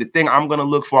thing I'm going to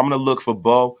look for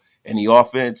Bo and the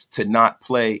offense to not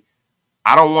play.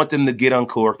 I don't want them to get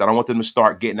uncorked. I don't want them to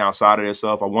start getting outside of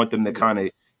themselves. I want them to kind of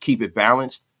keep it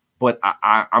balanced. But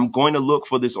I'm going to look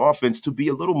for this offense to be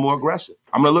a little more aggressive.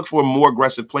 I'm going to look for a more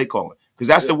aggressive play calling, because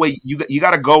that's the way you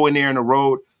got to go in there in the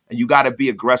road, and you got to be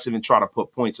aggressive and try to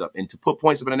put points up. And to put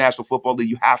points up in the National Football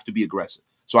League, you have to be aggressive.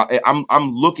 So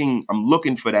I'm looking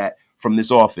for that from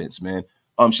this offense, man.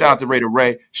 Shout out to Raider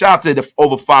Ray. Shout out to the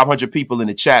over 500 people in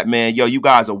the chat, man. Yo, you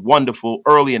guys are wonderful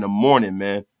early in the morning,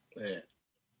 man.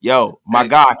 Yo, my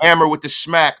guy Hammer with the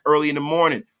smack early in the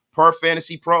morning. Per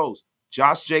Fantasy Pros,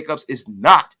 Josh Jacobs is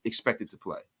not expected to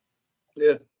play.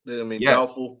 Yeah, I mean,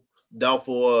 doubtful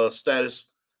status.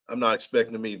 I'm not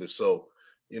expecting him either. So,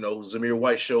 Zamir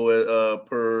White show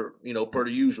per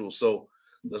the usual. So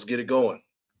let's get it going.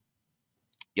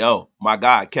 Yo, my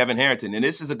guy Kevin Harrington, and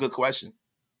this is a good question.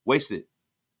 Wasted.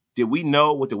 Did we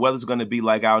know what the weather's going to be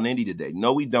like out in Indy today?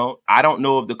 No, we don't. I don't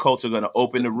know if the Colts are going to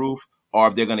open the roof or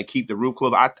if they're going to keep the roof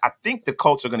closed. I think the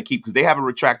Colts are going to keep, because they have a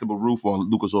retractable roof on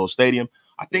Lucas Oil Stadium.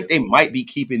 I think they might be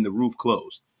keeping the roof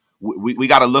closed. We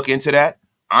got to look into that.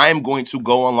 I am going to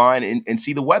go online and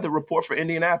see the weather report for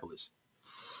Indianapolis.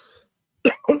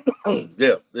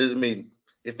 Yeah, I mean,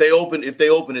 if they open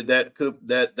it,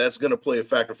 that's going to play a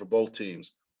factor for both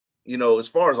teams. As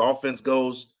far as offense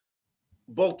goes,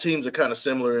 both teams are kind of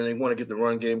similar, and they want to get the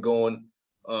run game going.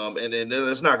 And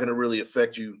it's not going to really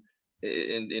affect you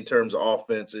in terms of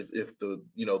offense if the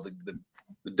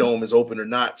dome is open or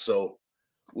not. So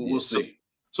we'll see.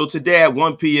 So today at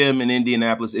 1 p.m. in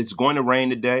Indianapolis, it's going to rain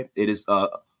today. It is a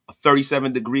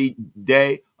 37-degree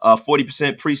day,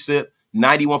 40% precip,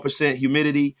 91%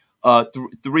 humidity,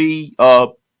 3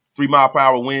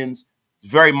 mile-per-hour winds.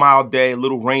 Very mild day, a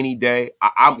little rainy day.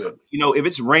 If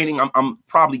it's raining, I'm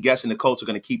probably guessing the Colts are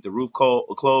going to keep the roof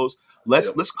closed.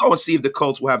 Let's go and see if the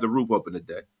Colts will have the roof open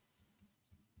today.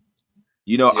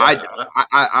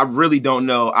 I really don't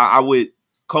know. I would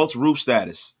Colts roof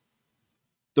status.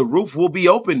 The roof will be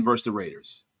open versus the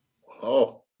Raiders.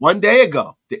 Oh, one day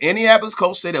ago, the Indianapolis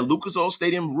Colts said that Lucas Oil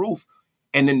Stadium roof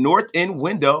and the north end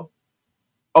window.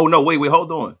 Oh no, wait, hold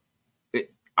on.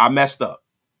 I messed up.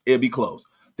 It'll be closed.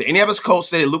 The Indianapolis Colts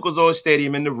said that Lucas Oil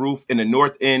Stadium and the roof and the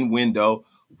north end window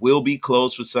will be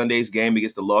closed for Sunday's game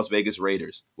against the Las Vegas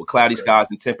Raiders with cloudy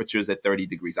skies and temperatures at 30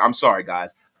 degrees. I'm sorry,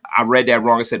 guys. I read that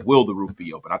wrong. I said, will the roof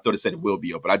be open? I thought it said it will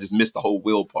be open. I just missed the whole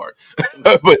will part. So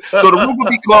the roof will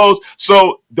be closed.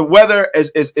 So the weather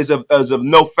is of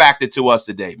no factor to us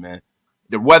today, man.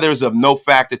 The weather is of no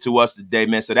factor to us today,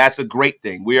 man. So that's a great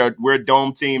thing. We're a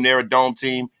dome team. They're a dome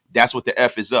team. That's what the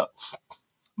F is up.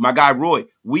 My guy, Roy,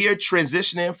 we are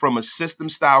transitioning from a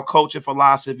system-style coaching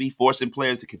philosophy, forcing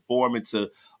players to conform into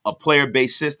a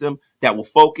player-based system that will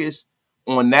focus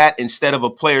on that instead of a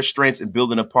player's strengths and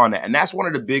building upon that. And that's one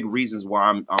of the big reasons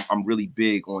why I'm really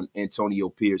big on Antonio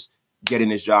Pierce getting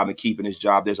his job and keeping his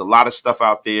job. There's a lot of stuff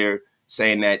out there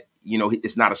saying that,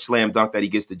 it's not a slam dunk that he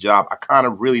gets the job. I kind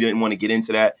of really didn't want to get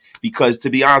into that because, to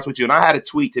be honest with you, and I had a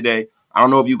tweet today. I don't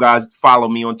know if you guys follow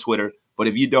me on Twitter, but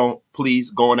if you don't,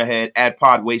 please go on ahead, add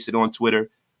Pod Wasted on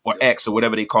Twitter or X or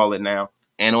whatever they call it now,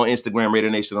 and on Instagram, Raider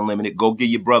Nation Unlimited. Go give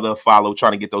your brother a follow,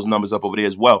 trying to get those numbers up over there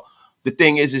as well. The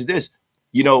thing is this,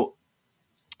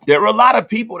 there are a lot of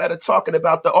people that are talking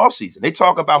about the offseason. They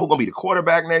talk about who's going to be the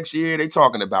quarterback next year. They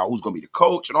talking about who's going to be the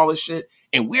coach and all this shit.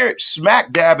 And we're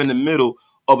smack dab in the middle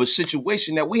of a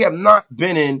situation that we have not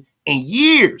been in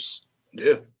years.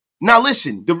 Yeah. Now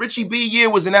listen, the Richie B year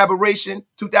was an aberration.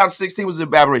 2016 was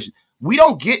an aberration. We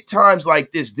don't get times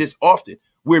like this often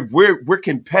where we're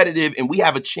competitive and we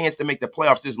have a chance to make the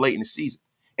playoffs this late in the season.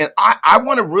 And I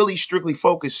want to really strictly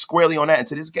focus squarely on that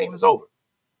until this game is over.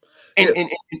 And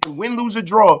win, lose, or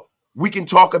draw, we can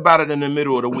talk about it in the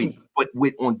middle of the week. But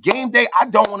on game day, I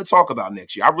don't want to talk about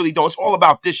next year. I really don't. It's all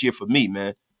about this year for me,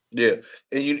 man. Yeah,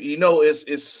 and you know,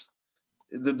 it's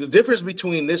the difference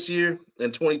between this year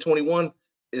and 2021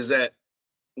 is that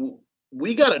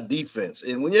we got a defense,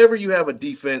 and whenever you have a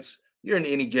defense, you're in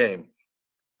any game.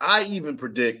 I even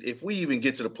predict if we even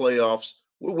get to the playoffs,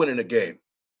 we're winning a game.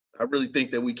 I really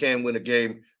think that we can win a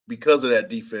game because of that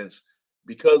defense,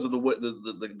 because of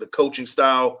the coaching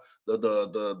style,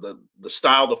 the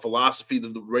style, the philosophy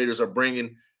that the Raiders are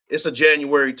bringing. It's a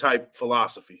January type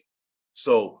philosophy.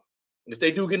 So if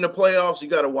they do get in the playoffs, you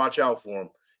got to watch out for them.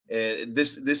 And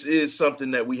this is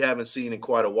something that we haven't seen in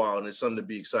quite a while, and it's something to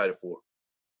be excited for.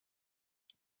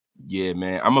 Yeah,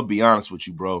 man. I'm gonna be honest with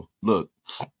you, bro. Look,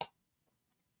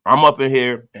 I'm up in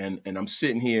here and I'm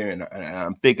sitting here and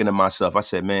I'm thinking to myself. I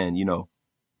said, man,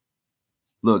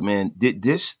 look, man,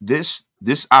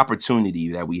 this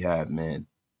opportunity that we have, man,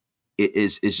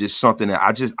 it's just something that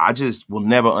I just will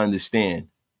never understand.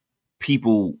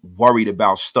 People worried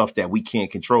about stuff that we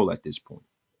can't control at this point.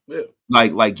 Yeah.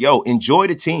 Like, yo, enjoy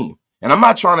the team. And I'm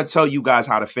not trying to tell you guys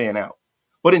how to fan out,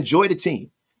 but enjoy the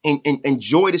team and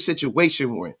enjoy the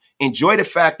situation we're in. Enjoy the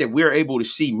fact that we're able to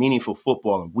see meaningful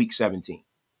football in week 17.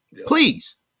 Yeah.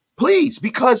 Please,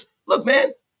 because look,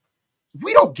 man,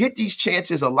 we don't get these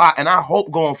chances a lot. And I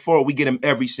hope going forward we get them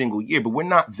every single year, but we're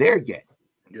not there yet.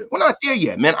 Yeah. We're not there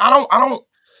yet, man. I don't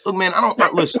look, man,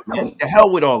 listen, man, the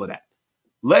hell with all of that.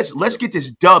 Let's get this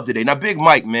dub today. Now, Big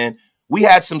Mike, man, we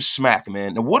had some smack,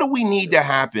 man. Now, what do we need to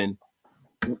happen?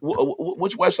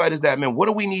 Which website is that, man? What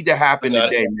do we need to happen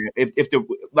today, man? If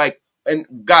the and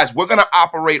guys, we're gonna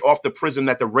operate off the prism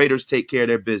that the Raiders take care of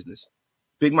their business.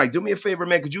 Big Mike, do me a favor,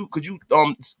 man. Could you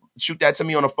shoot that to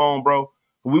me on the phone, bro?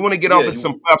 We want to get off into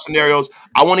some playoff scenarios.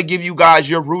 I want to give you guys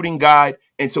your rooting guide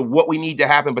into what we need to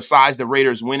happen besides the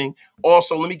Raiders winning.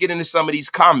 Also, let me get into some of these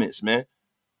comments, man.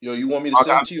 Yo, you want me to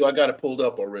send it to you? I got it pulled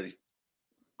up already.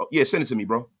 Oh, yeah, send it to me,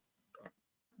 bro.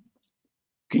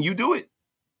 Can you do it?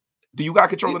 Do you got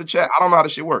control of the chat? I don't know how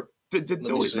this shit work. Do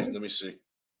it, man. Let me see.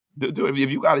 Do it. If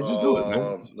you got it, just do it,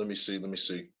 man. Let me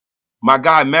see. My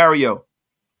guy, Mario,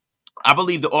 I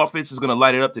believe the offense is going to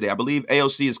light it up today. I believe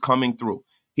AOC is coming through.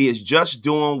 He is just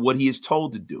doing what he is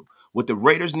told to do. What the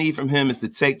Raiders need from him is to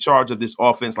take charge of this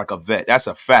offense like a vet. That's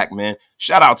a fact, man.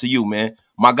 Shout out to you, man.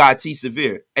 My guy, T.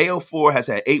 Severe. AO4 has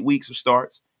had 8 weeks of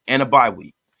starts and a bye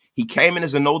week. He came in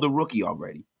as an older rookie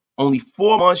already, only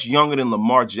 4 months younger than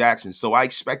Lamar Jackson. So I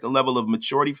expect a level of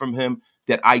maturity from him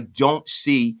that I don't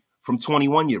see from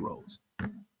 21-year-olds.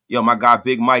 Yo, my guy,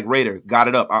 Big Mike Raider, got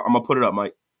it up. I'm going to put it up,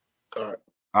 Mike. All right.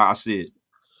 I see it.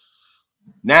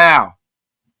 Now,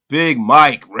 Big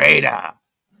Mike Raider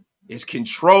is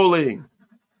controlling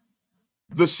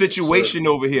the situation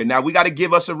over here. Now, we got to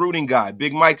give us a rooting guide.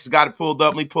 Big Mike's got it pulled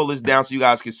up. Let me pull this down so you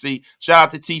guys can see. Shout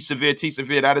out to T. Severe. T.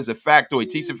 Severe, that is a factoid.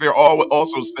 T. Severe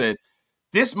also said,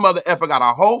 this mother effer got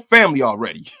a whole family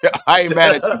already. I ain't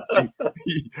mad at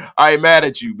you. I ain't mad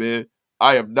at you, man.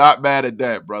 I am not mad at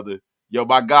that, brother. Yo,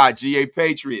 my God, GA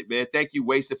Patriot, man. Thank you,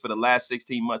 Wasted, for the last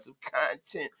 16 months of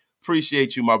content.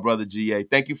 Appreciate you, my brother, GA.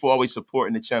 Thank you for always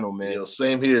supporting the channel, man. Yo,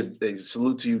 same here. Hey,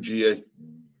 salute to you, GA.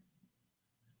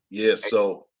 Yeah,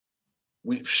 so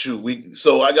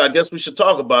I guess we should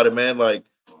talk about it, man. Like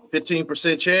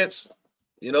 15% chance,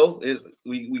 is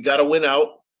we got to win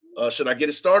out. Should I get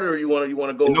it started, or you want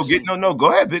to go? No.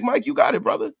 Go ahead, Big Mike. You got it,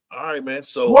 brother. All right, man.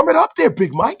 So warm it up there,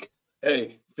 Big Mike.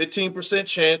 Hey, 15%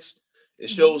 chance. It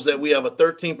shows that we have a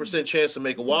 13% chance to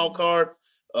make a wild card,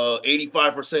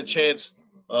 85% chance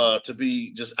to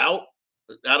be just out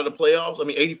of the playoffs. I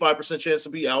mean, 85% chance to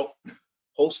be out.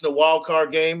 Hosting a wild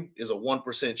card game is a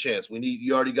 1% chance.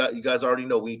 You guys already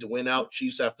know we need to win out.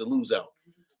 Chiefs have to lose out.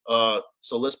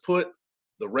 So let's put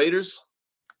the Raiders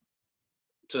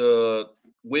to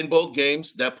win both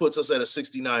games. That puts us at a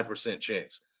 69%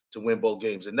 chance to win both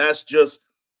games. And that's just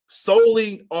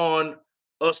solely on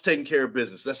us taking care of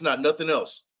business. That's not nothing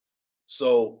else.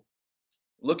 So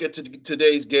look at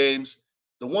today's games.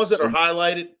 The ones that are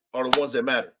highlighted are the ones that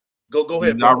matter. Go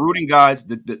ahead. Our rooting guys,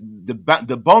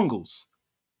 the Bungles.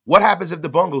 What happens if the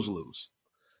Bungles lose?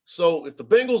 So if the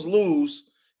Bengals lose,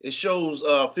 it shows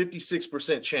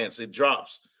 56% chance. It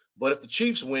drops. But if the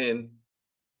Chiefs win,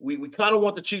 we kind of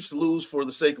want the Chiefs to lose for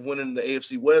the sake of winning the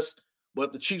AFC West. But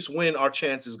if the Chiefs win, our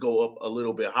chances go up a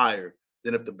little bit higher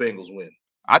than if the Bengals win.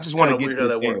 I just want to Kind of get weird to how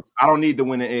the that dance. works. I don't need to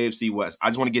win the AFC West. I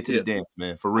just want to get to the dance,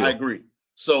 man, for real. I agree.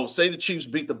 So say the Chiefs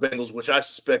beat the Bengals, which I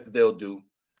suspect that they'll do.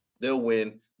 They'll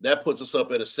win. That puts us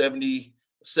up at a 72%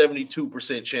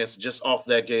 chance just off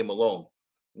that game alone.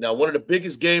 Now, one of the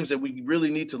biggest games that we really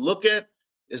need to look at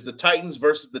is the Titans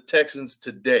versus the Texans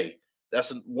today.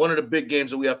 That's one of the big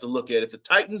games that we have to look at. If the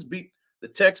Titans beat the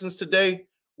Texans today,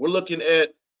 we're looking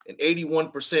at an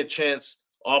 81% chance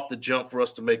off the jump for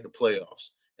us to make the playoffs.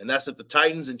 And that's if the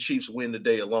Titans and Chiefs win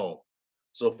today alone.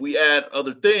 So if we add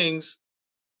other things,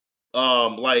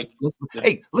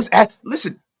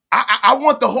 listen. I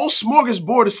want the whole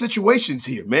smorgasbord of situations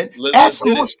here, man. Add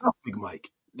some more stuff, Big Mike.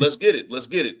 Let's get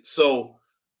it. So,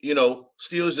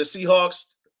 Steelers and Seahawks,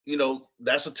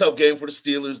 that's a tough game for the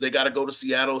Steelers. They got to go to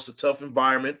Seattle. It's a tough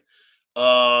environment.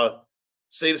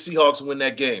 Say the Seahawks win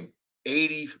that game.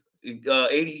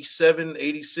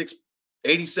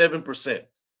 87%.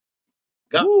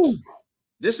 Guys,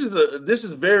 this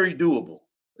is very doable.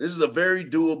 This is a very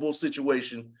doable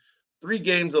situation. 3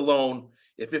 games alone.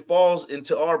 If it falls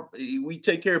into we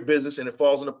take care of business and it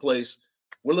falls into place,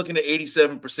 we're looking at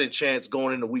 87% chance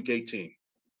going into week 18.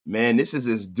 Man, this is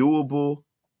as doable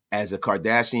as a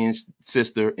Kardashian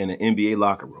sister in an NBA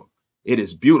locker room. It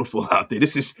is beautiful out there.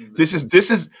 This is as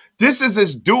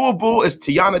doable as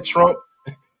Tiana Trump.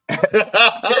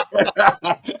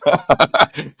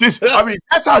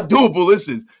 That's how doable this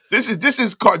is. This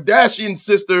is Kardashian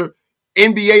sister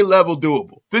NBA level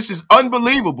doable. This is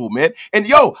unbelievable, man. And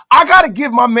yo, I gotta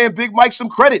give my man Big Mike some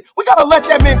credit. We gotta let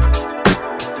that man.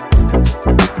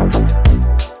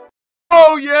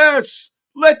 Oh yes,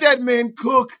 let that man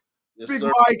cook. Yes, Big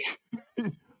sir. Mike,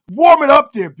 warm it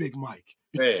up there, Big Mike.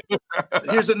 Man,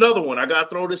 here's another one. I gotta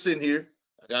throw this in here.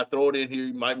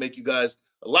 It might make you guys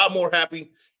a lot more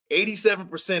happy.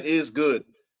 87% is good.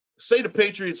 Say the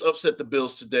Patriots upset the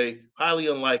Bills today. Highly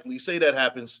unlikely. Say that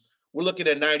happens. We're looking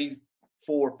at 94%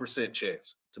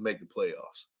 chance to make the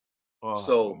playoffs.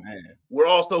 We're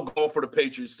also going for the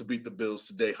Patriots to beat the Bills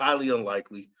today. Highly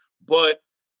unlikely. But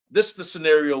this is the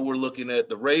scenario we're looking at.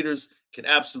 The Raiders can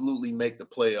absolutely make the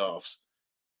playoffs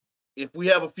if we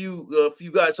have a few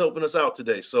guys helping us out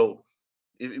today. So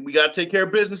we got to take care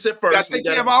of business at first. We got to take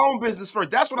care of our own business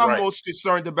first. That's what I'm most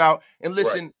concerned about. And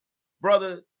listen,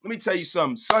 brother, let me tell you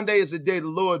something. Sunday is the day the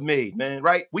Lord made, man,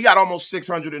 right? We got almost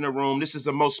 600 in the room. This is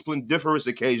the most splendiferous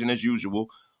occasion as usual.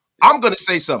 I'm going to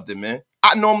say something, man.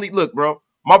 I normally, look, bro,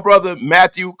 my brother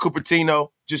Matthew Cupertino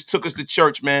just took us to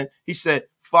church, man. He said,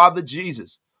 Father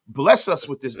Jesus, bless us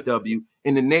with this W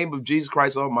in the name of Jesus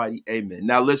Christ Almighty. Amen.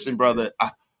 Now, listen, brother,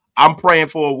 I'm praying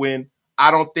for a win. I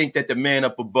don't think that the man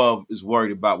up above is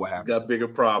worried about what happens. He got bigger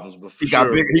problems, but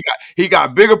he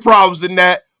got bigger problems than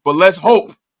that. But let's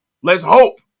hope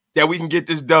that we can get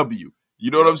this W.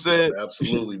 You know what I'm saying?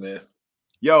 Absolutely, man.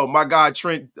 Yo, my guy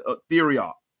Trent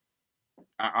Theriot.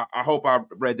 I hope I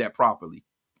read that properly.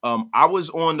 I was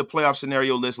on the playoff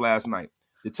scenario list last night.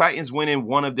 The Titans winning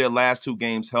one of their last 2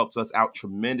 games helps us out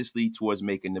tremendously towards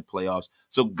making the playoffs.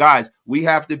 So, guys, we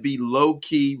have to be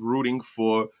low-key rooting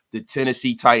for the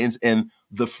Tennessee Titans and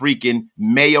the freaking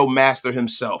Mayo Master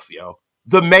himself, yo.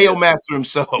 The Mayo Master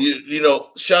himself.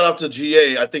 Shout out to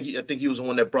GA. I think he was the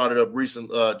one that brought it up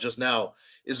just now.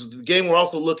 Is the game we're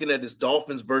also looking at is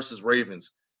Dolphins versus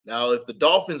Ravens. Now, if the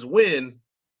Dolphins win,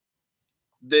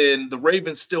 then the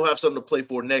Ravens still have something to play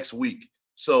for next week.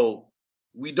 So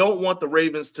we don't want the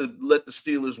Ravens to let the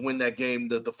Steelers win that game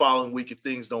the following week if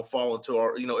things don't fall into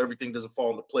everything doesn't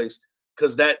fall into place,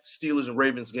 because that Steelers and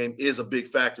Ravens game is a big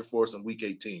factor for us in week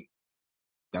 18.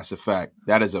 That's a fact.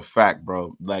 That is a fact,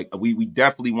 bro. Like we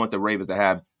definitely want the Ravens to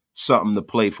have something to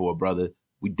play for, brother.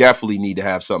 We definitely need to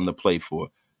have something to play for.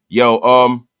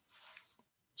 Yo,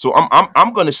 so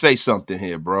I'm gonna say something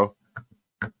here, bro.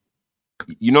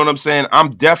 You know what I'm saying?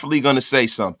 I'm definitely gonna say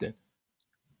something.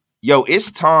 Yo, it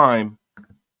is time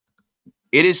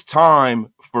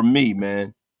for me,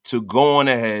 man, to go on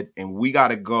ahead, and we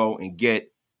gotta go and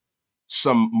get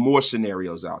some more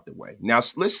scenarios out the way. Now,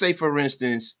 let's say, for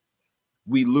instance,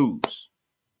 we lose.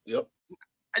 Yep.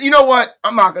 You know what?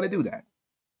 I'm not going to do that.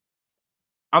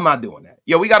 I'm not doing that.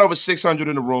 Yo, we got over 600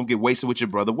 in the room. Get wasted with your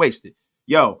brother. Wasted.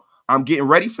 Yo, I'm getting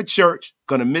ready for church.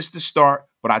 Going to miss the start,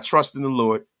 but I trust in the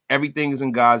Lord. Everything is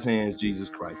in God's hands, Jesus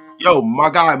Christ. Yo, my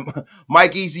guy,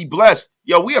 Mike Easy Blessed.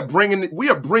 Yo, we are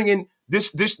bringing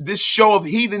this show of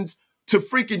heathens to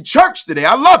freaking church today.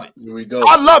 I love it. Here we go.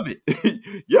 I love it.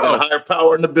 Yo, got a higher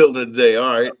power in the building today.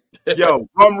 All right. Yo,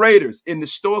 Rum Raiders, in the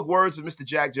stoic words of Mr.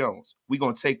 Jack Jones, we're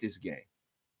going to take this game.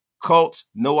 Colts,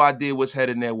 no idea what's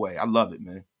heading their way. I love it,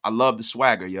 man. I love the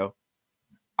swagger, yo.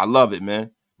 I love it,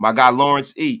 man. My guy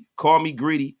Lawrence E., call me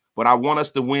greedy, but but I want us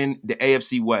to win the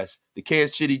AFC West. The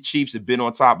Kansas City Chiefs have been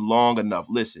on top long enough.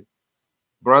 Listen,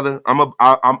 brother, I'm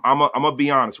gonna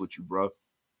be honest with you, bro.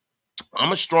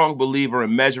 I'm a strong believer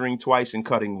in measuring twice and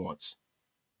cutting once,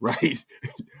 right?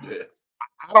 Yeah.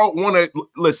 I don't want to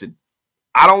listen.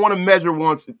 I don't want to measure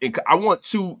once. I want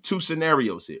two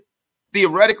scenarios here.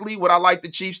 Theoretically, would I like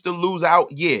the Chiefs to lose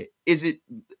out? Yeah. Is it?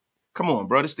 Come on,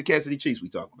 bro. This is the Kansas City Chiefs we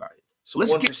talking about. So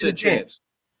let's get to the chance. dance.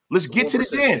 Let's get to the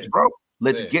dance, chance. bro.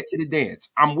 Let's get to the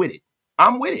dance. I'm with it.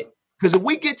 I'm with it. Because if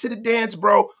we get to the dance,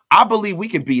 bro, I believe we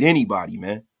can beat anybody,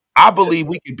 man. I believe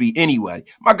we can beat anybody.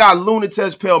 My guy,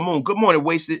 Lunatez Pale Moon. Good morning,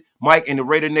 Wasted. Mike and the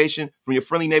Raider Nation from your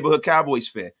friendly neighborhood Cowboys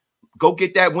fan. Go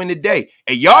get that win today.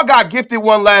 And y'all got gifted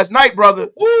one last night, brother.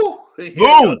 Woo!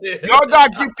 Boom. Y'all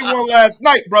got gifted one last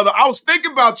night, brother. I was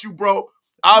thinking about you, bro.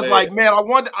 I was like, man,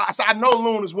 I know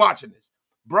Loon is watching this.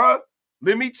 Bruh,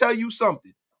 let me tell you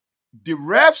something. The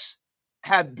refs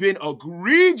have been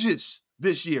egregious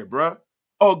this year, bruh.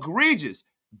 Egregious.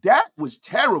 That was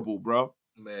terrible, bro.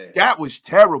 Man. That was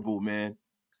terrible, man.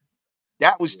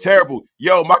 That was terrible.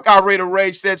 Yo, my guy Raider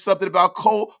Ray said something about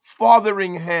Cole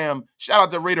Fotheringham. Shout out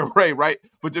to Raider Ray, right?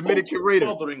 But Dominican Raider.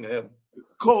 Fotheringham.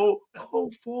 Cole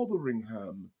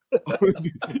Fotheringham.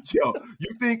 Yo,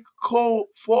 you think Cole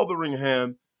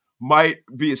Fotheringham might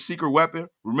be a secret weapon?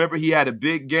 Remember, he had a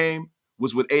big game,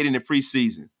 was with Aiden in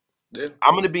preseason. Yeah.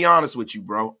 I'm gonna be honest with you,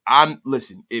 bro.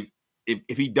 Listen, if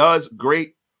he does,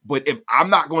 great. But if I'm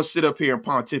not gonna sit up here and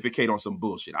pontificate on some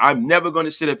bullshit, I'm never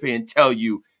gonna sit up here and tell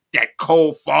you that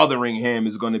Cole Fotheringham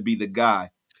is gonna be the guy.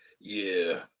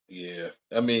 Yeah.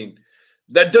 I mean,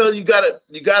 that does you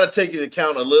gotta take into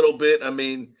account a little bit. I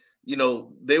mean, you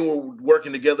know, they were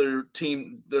working together,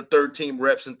 their third team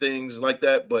reps and things like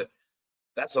that, but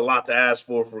that's a lot to ask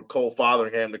for Cole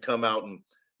Fotheringham to come out and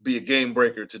be a game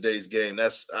breaker today's game.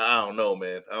 I don't know,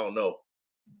 man. I don't know.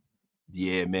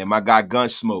 Yeah, man. My guy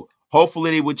Gunsmoke.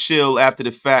 Hopefully they would chill after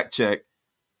the fact check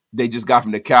they just got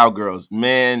from the Cowgirls.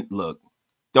 Man, look,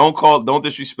 don't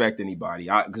disrespect anybody.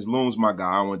 Because Loon's my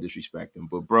guy. I don't want to disrespect him.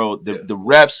 But bro, the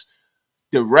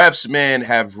refs, man,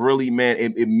 have really, man,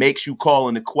 it makes you call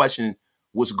into question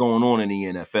what's going on in the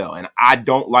NFL. And I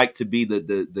don't like to be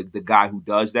the guy who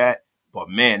does that. But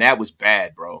man, that was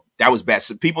bad, bro. That was bad.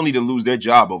 So people need to lose their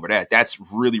job over that. That's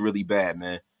really, really bad,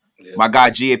 man. Yeah. My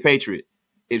guy, GA Patriot.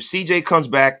 If CJ comes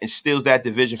back and steals that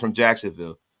division from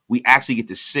Jacksonville, we actually get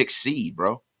the 6th seed,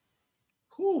 bro.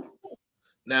 Whew.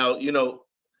 Now, you know,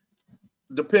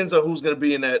 depends on who's going to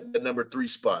be in that number 3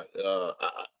 spot.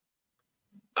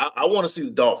 I want to see the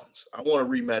Dolphins. I want a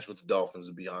rematch with the Dolphins,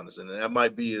 to be honest. And that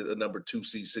might be a number 2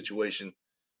 seed situation,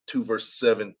 2 versus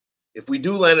 7. If we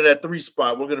do land in that 3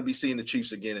 spot, we're going to be seeing the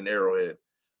Chiefs again in Arrowhead.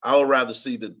 I would rather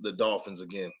see the Dolphins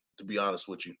again, to be honest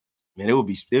with you. Man, it would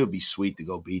be sweet to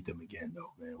go beat them again,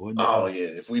 though, man. Wouldn't it? Oh yeah,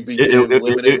 if we beat them,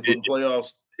 eliminated from the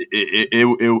playoffs,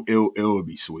 it would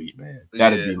be sweet, man.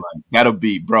 That'll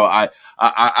be, bro. I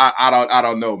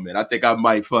don't know, man. I think I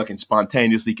might fucking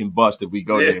spontaneously combust if we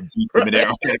go there and beat them in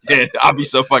there. I'd be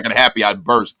so fucking happy I'd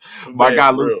burst. My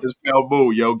guy Lucas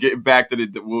Pelbu, yo, getting back to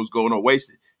what was going on,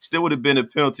 wasted. Still would have been a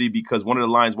penalty because one of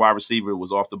the Lions wide receiver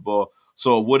was off the ball,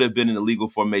 so it would have been an illegal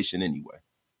formation anyway.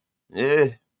 Yeah.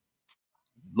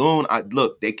 Loon,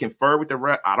 look, they confer with the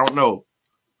ref. I don't know.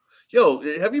 Yo,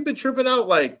 have you been tripping out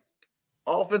like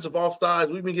offensive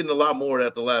offsides? We've been getting a lot more of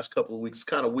that the last couple of weeks. It's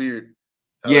kind of weird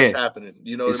how that's happening.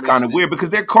 You know, it's kind of weird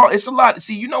because they're called. It's a lot.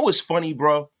 See, you know what's funny,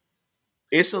 bro?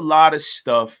 It's a lot of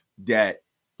stuff that,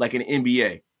 like in the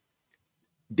NBA,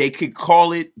 they could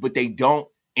call it, but they don't.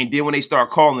 And then when they start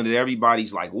calling it,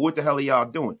 everybody's like, "What the hell are y'all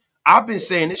doing?" I've been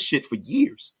saying this shit for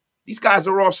years. These guys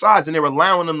are offsides, and they're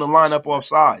allowing them to line up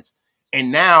offsides. And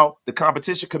now the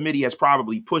competition committee has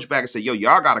probably pushed back and said, yo,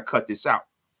 y'all got to cut this out.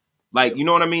 Like, you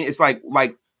know what I mean? It's like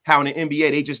how in the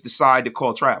NBA, they just decide to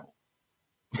call travel.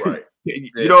 Right.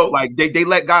 You know, like they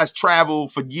let guys travel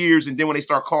for years. And then when they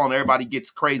start calling, everybody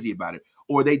gets crazy about it.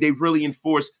 Or they really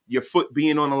enforce your foot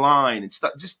being on the line and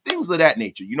stuff, just things of that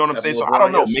nature. You know what I'm saying? So I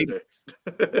don't know.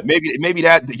 Maybe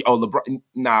that. Oh, LeBron.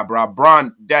 Nah, bro.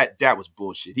 Bron, that was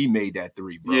bullshit. He made that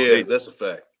 3, bro. Yeah, that's a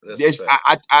fact.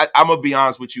 I'm gonna be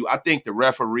honest with you. I think the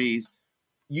referees.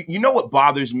 You know what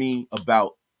bothers me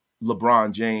about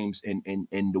LeBron James and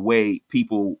the way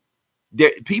people,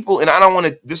 and I don't want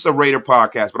to. This is a Raider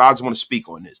podcast, but I just want to speak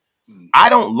on this. I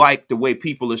don't like the way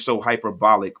people are so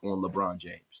hyperbolic on LeBron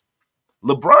James.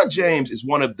 LeBron James is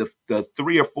one of the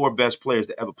 3 or 4 best players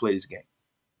to ever play this game.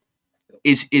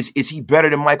 Is he better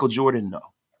than Michael Jordan? No,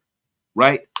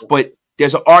 right? But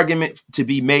there's an argument to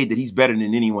be made that he's better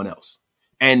than anyone else.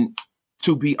 And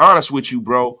to be honest with you,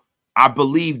 bro, I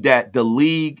believe that the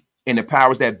league and the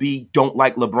powers that be don't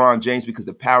like LeBron James because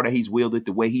the power that he's wielded,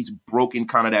 the way he's broken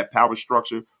kind of that power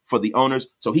structure for the owners.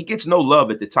 So he gets no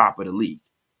love at the top of the league.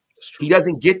 He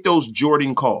doesn't get those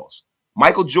Jordan calls.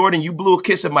 Michael Jordan, you blew a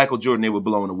kiss at Michael Jordan, they were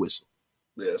blowing a whistle.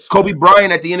 Yes, Kobe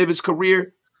Bryant, at the end of his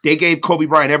career, they gave Kobe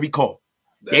Bryant every call.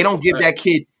 They don't give that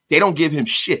kid, they don't give him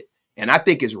shit. And I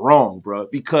think it's wrong, bro,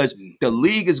 because the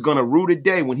league is going to rue the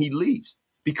day when he leaves.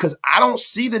 Because I don't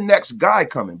see the next guy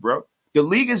coming, bro. The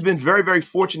league has been very, very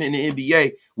fortunate in the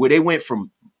NBA where they went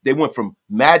from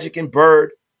Magic and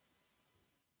Bird.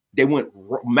 They went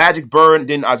Magic, Bird,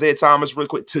 then Isaiah Thomas real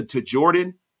quick to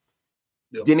Jordan.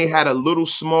 Yep. Then they had a little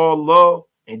small lull,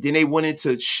 and then they went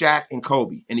into Shaq and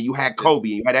Kobe. And then you had Kobe,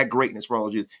 and you had that greatness for all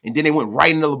those years. And then they went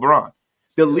right into LeBron.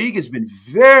 The league has been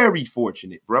very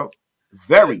fortunate, bro.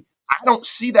 Very. I don't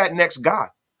see that next guy.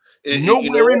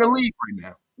 Nowhere in the league right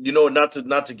now. You know, not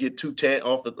to get too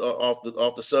off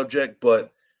the subject,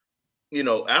 but you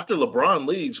know, after LeBron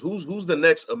leaves, who's the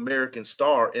next American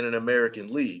star in an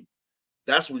American league?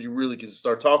 That's what you really can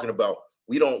start talking about.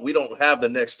 We don't have the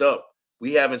next up.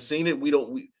 We haven't seen it.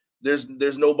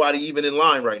 There's nobody even in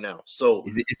line right now. So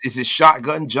is it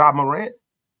shotgun Ja Morant?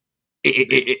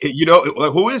 You know,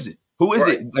 like who is it? Who is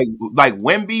it? Like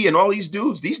Wemby and all these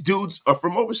dudes? These dudes are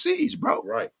from overseas, bro.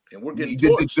 Right. And we're getting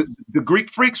the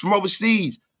Greek freaks from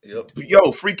overseas. Yep.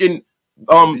 Yo, freaking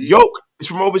Yoke is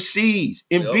from overseas.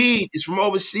 Embiid is from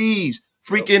overseas.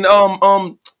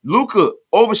 Freaking Luka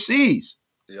overseas.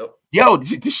 Yep. Yo,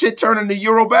 this shit turning to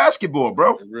Euro basketball,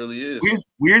 bro. It really is.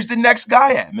 Where's the next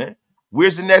guy at, man?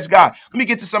 Where's the next guy? Let me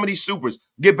get to some of these supers.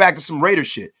 Get back to some Raider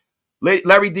shit.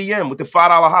 Larry DM with the $5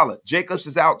 holla. Jacobs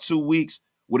is out 2 weeks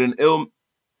with an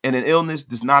illness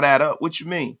does not add up. What you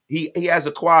mean? He has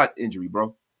a quad injury,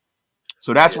 bro.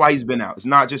 So that's why he's been out. It's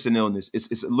not just an illness.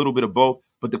 It's a little bit of both.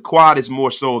 But the quad is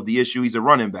more so of the issue. He's a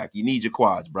running back. You need your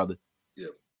quads, brother.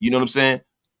 Yep. You know what I'm saying?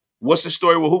 What's the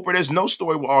story with Hooper? There's no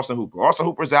story with Austin Hooper. Austin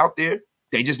Hooper's out there.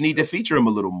 They just need to feature him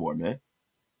a little more, man.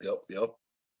 Yep.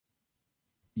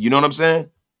 You know what I'm saying?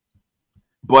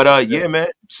 But yeah, man.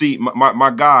 See,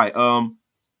 my guy,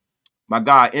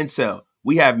 Intel.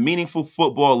 We have meaningful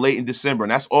football late in December,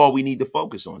 and that's all we need to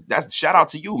focus on. That's shout out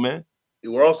to you, man.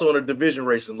 We're also in a division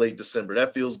race in late December.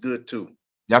 That feels good too.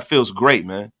 That feels great,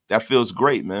 man. That feels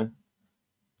great, man.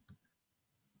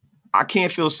 I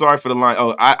can't feel sorry for the line.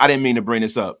 Oh, I didn't mean to bring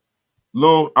this up.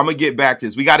 Loon, I'm gonna get back to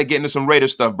this. We got to get into some Raider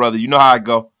stuff, brother. You know how I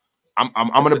go. I'm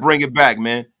gonna bring it back,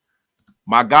 man.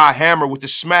 My guy Hammer with the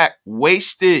smack,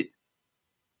 wasted.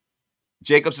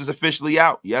 Jacobs is officially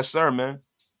out. Yes, sir, man.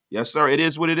 Yes, sir. It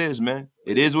is what it is, man.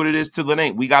 It is what it is till it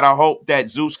ain't. We gotta hope that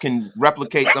Zeus can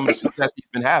replicate some of the success he's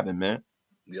been having, man.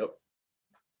 Yep.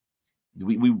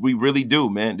 We really do,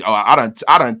 man. Oh, I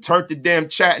done turned the damn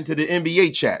chat into the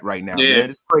NBA chat right now, man.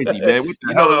 It's crazy, man. What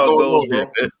the hell is going on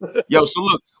here, man? Yo, so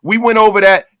look, we went over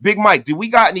that. Big Mike, do we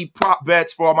got any prop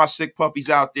bets for all my sick puppies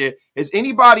out there? Is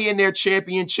anybody in their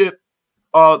championship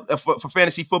for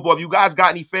fantasy football? If you guys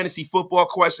got any fantasy football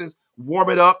questions, warm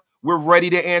it up. We're ready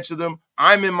to answer them.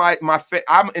 I'm in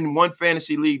I'm in one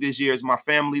fantasy league this year. It's my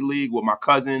family league with my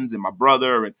cousins and my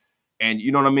brother and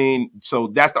you know what I mean? So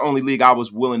that's the only league I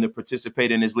was willing to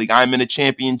participate in this league. I'm in a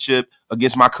championship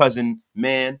against my cousin,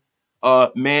 man.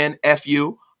 Man, F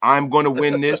you. I'm going to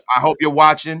win this. I hope you're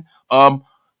watching. I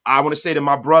want to say to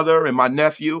my brother and my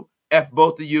nephew, F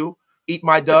both of you. Eat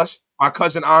my dust. My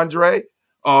cousin Andre,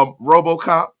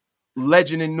 RoboCop,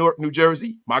 legend in Newark, New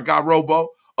Jersey. My guy Robo.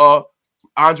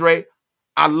 Andre,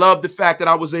 I love the fact that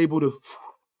I was able to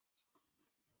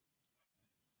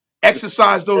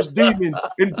exercise those demons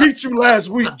and beat you last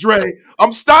week, Dre.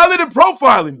 I'm styling and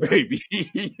profiling, baby.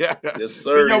 Yeah. Yes,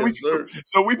 sir.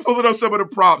 So we pulling up some of the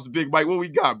props, Big Mike. What we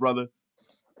got, brother?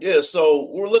 Yeah, so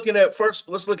we're looking at first.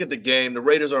 Let's look at the game. The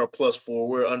Raiders are a +4.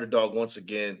 We're underdog once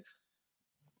again.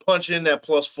 Punch in that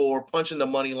 +4. Punch in the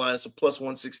money line. It's a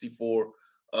 +164.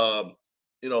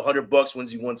 $100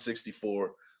 wins you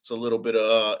 164. It's a little bit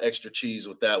of extra cheese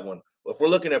with that one. But if we're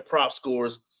looking at prop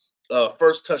scores,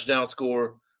 first touchdown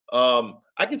score,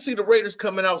 I can see the Raiders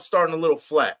coming out starting a little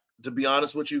flat, to be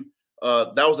honest with you.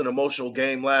 That was an emotional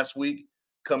game last week.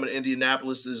 Coming to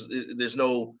Indianapolis, there's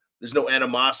no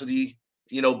animosity,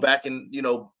 back in,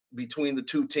 between the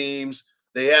two teams.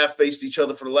 They have faced each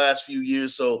other for the last few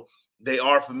years, so they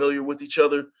are familiar with each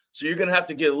other. So you're going to have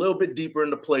to get a little bit deeper in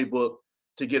the playbook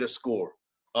to get a score.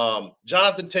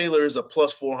 Jonathan Taylor is a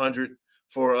 +400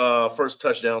 for first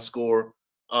touchdown score.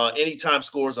 Anytime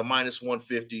score is a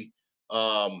 -150.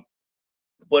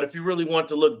 But if you really want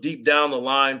to look deep down the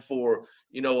line for,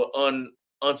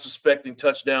 unsuspecting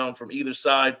touchdown from either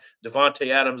side,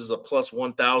 Devontae Adams is a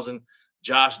 +1,000.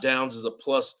 Josh Downs is a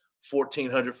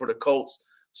 +1,400 for the Colts.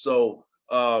 So,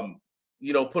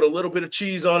 put a little bit of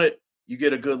cheese on it. You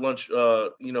get a good lunch,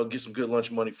 get some good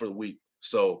lunch money for the week.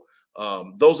 So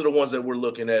those are the ones that we're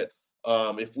looking at.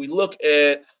 If we look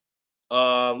at,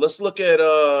 let's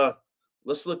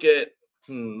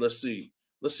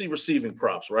see receiving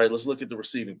props, right? Let's look at the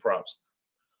receiving props.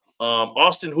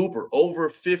 Austin Hooper over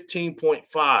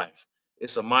 15.5.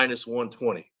 It's a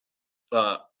 -120.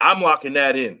 I'm locking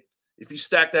that in. If you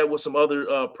stack that with some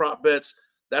other prop bets,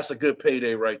 that's a good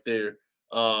payday right there.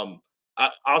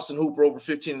 Austin Hooper over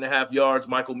 15.5 yards.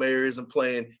 Michael Mayer isn't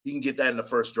playing. He can get that in the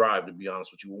first drive, to be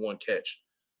honest with you, with one catch.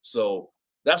 So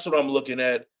that's what I'm looking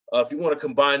at. If you want to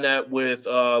combine that with,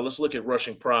 let's look at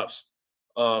rushing props.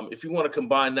 If you want to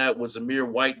combine that with Zamir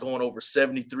White going over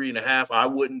 73.5, I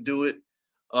wouldn't do it.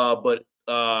 But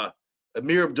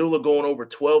Amir Abdullah going over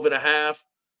 12.5,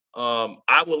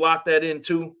 I would lock that in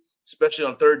too, especially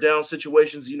on third down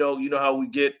situations. You know how we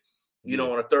get,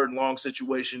 on a third and long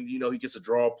situation, he gets a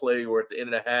draw play, or at the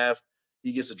end of the half,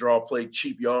 he gets a draw play,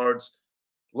 cheap yards.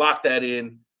 Lock that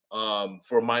in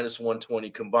for a -120.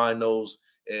 Combine those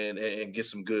and get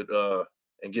some good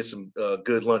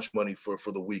good lunch money for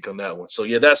the week on that one. So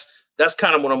yeah, that's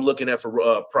kind of what I'm looking at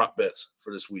for prop bets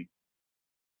for this week.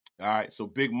 All right, so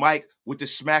Big Mike with the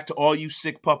smack to all you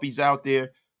sick puppies out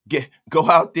there. Go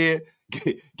out there,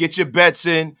 get your bets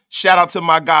in. Shout out to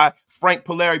my guy Frank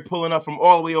Polari pulling up from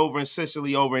all the way over in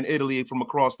Sicily, over in Italy, from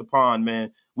across the pond,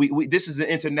 man. We this is an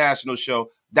international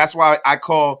show. That's why I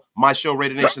call my show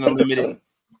Raider Nation Unlimited.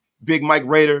 Big Mike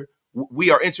Raider.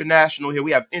 We are international here.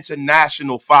 We have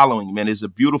international following, man. It's a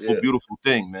beautiful, beautiful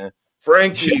thing, man.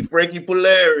 Frankie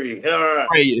Polari. All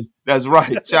right. That's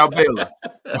right. Ciao Bella.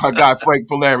 My guy Frank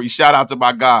Polari. Shout out to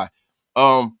my guy.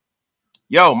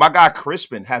 My guy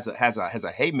Crispin has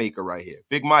a haymaker right here.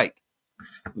 Big Mike,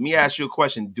 let me ask you a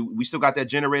question. Do we still got that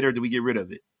generator, or do we get rid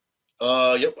of it?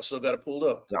 Yep, I still got it pulled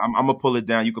up. I'm gonna pull it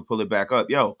down. You can pull it back up.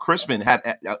 Crispin had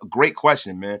a great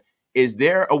question, man. Is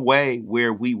there a way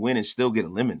where we win and still get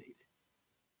eliminated?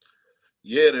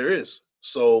 Yeah, there is.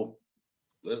 So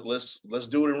let's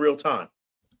do it in real time.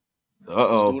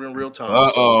 Let's do it in real time.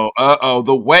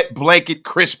 The wet blanket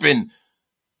Crispin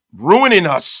ruining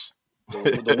us.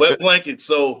 The wet blanket.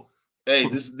 So, hey,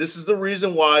 this is the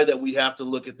reason why that we have to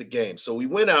look at the game. So we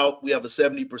went out. We have a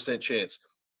 70% chance.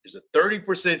 There's a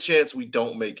 30% chance we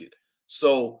don't make it.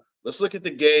 So let's look at the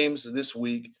games this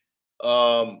week.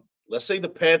 Let's say the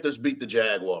Panthers beat the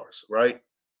Jaguars, right?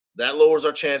 That lowers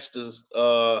our chance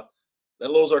to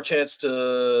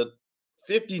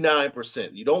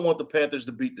 59%. You don't want the Panthers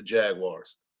to beat the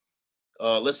Jaguars.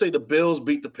 Let's say the Bills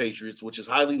beat the Patriots, which is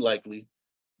highly likely.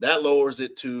 That lowers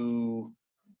it to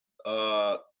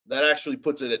that actually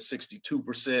puts it at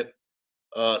 62%.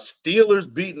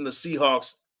 Steelers beating the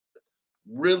Seahawks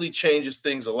really changes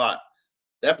things a lot.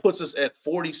 That puts us at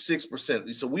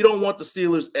 46%. So we don't want the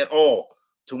Steelers at all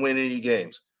to win any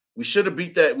games. We should have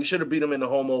beat that. We should have beat them in the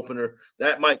home opener.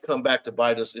 That might come back to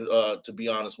bite us, to be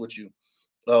honest with you.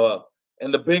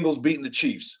 And the Bengals beating the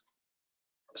Chiefs.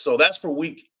 So that's for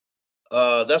week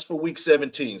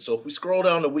 17. So if we scroll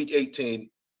down to week 18,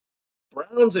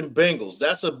 Browns and Bengals,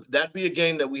 that'd be a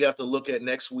game that we have to look at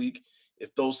next week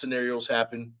if those scenarios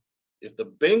happen. If the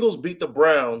Bengals beat the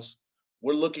Browns,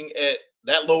 we're looking at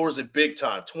that lowers it big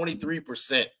time,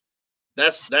 23%.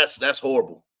 That's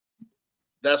horrible.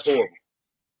 That's horrible.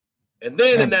 And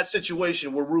then in that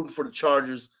situation, we're rooting for the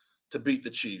Chargers to beat the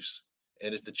Chiefs.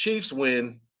 And if the Chiefs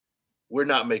win, we're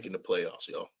not making the playoffs,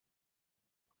 y'all.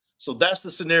 So that's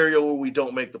the scenario where we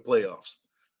don't make the playoffs.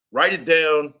 Write it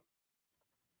down.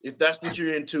 If that's what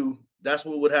you're into, that's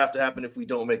what would have to happen if we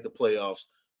don't make the playoffs.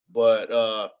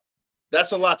 But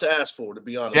that's a lot to ask for, to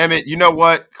be honest. Damn it. You know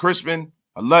what, Crispin?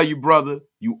 I love you, brother.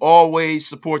 You always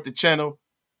support the channel.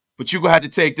 But you're going to have to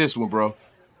take this one, bro.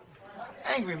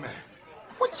 Angry man,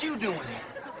 what you doing here?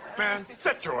 Man,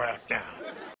 set your ass down.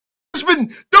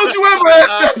 Crispin, don't you ever ask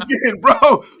that again,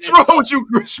 bro. What's wrong with you,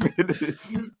 Crispin?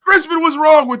 Crispin, what's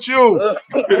wrong with you?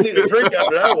 I need a drink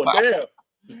after that one.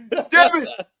 Damn.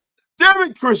 Damn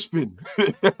it, Crispin.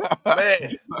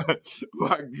 Man.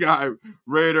 My guy,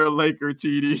 Raider Laker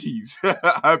TDs.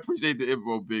 I appreciate the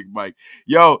info, Big Mike.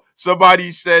 Yo,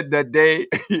 somebody said that they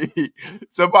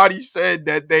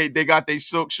got their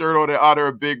silk shirt on in honor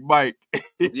of Big Mike.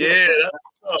 Yeah.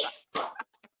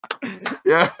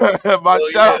 Yeah.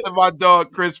 Shout out to my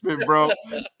dog, Crispin, bro.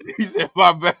 He said,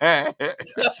 my bad.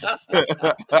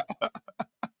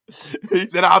 He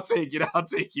said, I'll take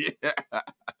it.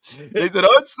 They said,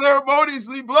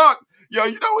 unceremoniously blocked. Yo,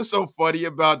 you know what's so funny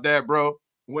about that, bro?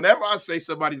 whenever I say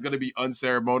somebody's going to be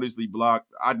unceremoniously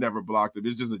blocked, I never blocked them.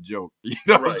 It's just a joke. You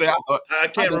know what I'm saying? I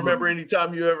can't remember any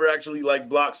time you ever actually like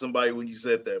blocked somebody when you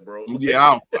said that, bro. Yeah, I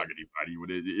don't block anybody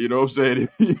with it. You know what I'm saying?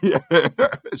 Yeah.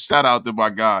 Shout out to my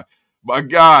guy. My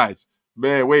guys.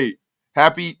 Man, wait.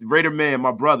 Happy Raider man,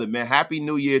 my brother, man. Happy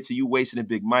New Year to you, Wasting and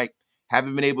Big Mike.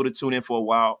 Haven't been able to tune in for a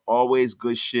while. Always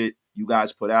good shit you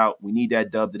guys put out. We need that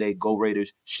dub today. Go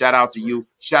Raiders. Shout out to you.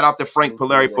 Shout out to Frank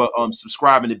Polari for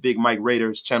subscribing to Big Mike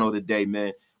Raiders channel today,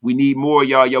 man. We need more,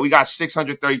 y'all. Yo, we got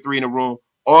 633 in the room.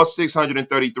 All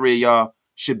 633 of y'all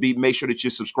should be, make sure that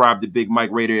you're subscribed to Big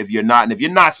Mike Raider if you're not. And if you're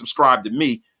not subscribed to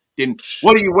me, then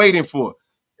what are you waiting for?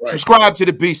 Right. Subscribe to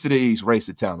the Beast of the East, Race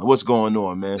of Talent. What's going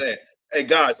on, man? Hey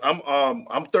guys,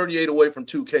 I'm 38 away from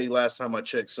 2K last time I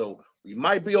checked, so we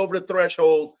might be over the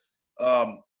threshold.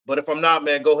 But if I'm not,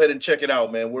 man, go ahead and check it out,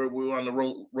 man. We're on the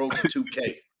road to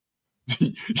 2K.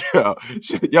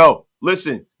 Yo,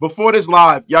 listen, before this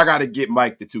live, y'all got to get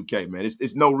Mike to 2K, man.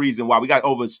 It's no reason why. We got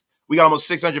almost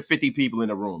 650 people in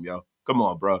the room, yo. Come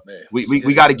on, bro. Man,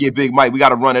 we got to get Big Mike. We got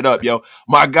to run it up, yo.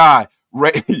 My guy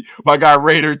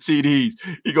Raider TDs.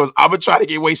 He goes, I'm gonna try to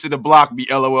get Wasted to block me.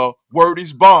 LOL. Word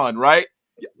is bond, right?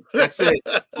 That's it.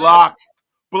 Blocked.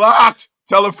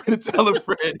 Tell a friend,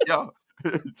 yo.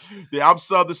 Yeah, I'm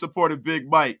Southern supporting Big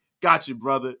Mike. Got you,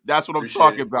 brother. That's what I'm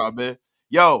talking about, man.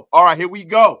 Yo, all right, here we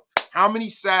go. How many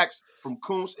sacks from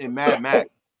Kuntz and Mad Max?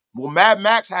 Well, Mad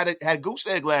Max had a goose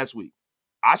egg last week.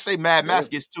 I say Mad Max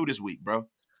gets 2 this week, bro.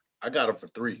 I got him for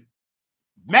 3.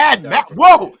 Mad Max.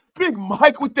 Whoa, Big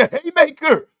Mike with the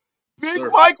haymaker.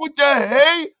 Mike with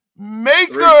the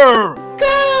haymaker.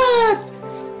 God.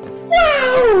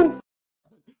 Wow.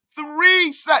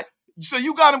 3 sacks. So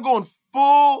you got him going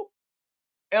full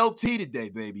LT today,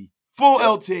 baby. Full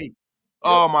LT. Yep.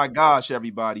 Oh my gosh,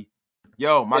 everybody.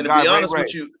 Yo, my guy.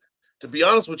 To be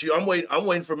honest with you, I'm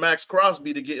waiting for Max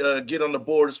Crosby to get on the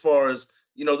board as far as,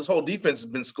 you know, this whole defense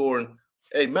has been scoring.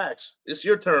 Hey, Max, it's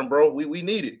your turn, bro. We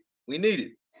need it. We need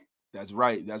it. That's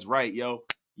right. Yo.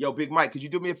 Yo, Big Mike, could you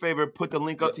do me a favor? Put the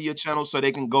link up to your channel so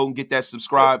they can go and get that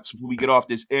subscribe before we get off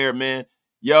this air, man.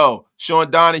 Yo,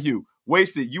 Sean Donahue,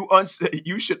 Wasted. You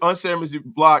should unceremoniously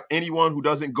block anyone who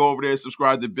doesn't go over there and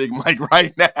subscribe to Big Mike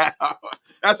right now.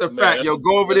 That's a fact. Yo,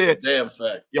 go over there. Damn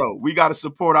fact. Yo, we got to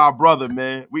support our brother,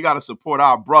 man.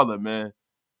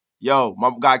 Yo,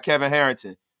 my guy, Kevin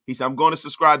Harrington. He said, I'm going to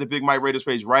subscribe to Big Mike Raiders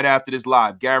page right after this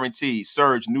live. Guaranteed.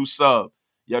 Surge, new sub.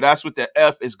 Yo, that's what the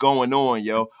F is going on,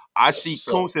 yo. I see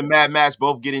Kuntz and Mad Max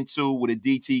both getting 2 with a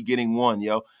DT getting 1,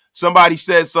 yo. Somebody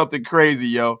said something crazy,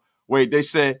 yo. Wait, they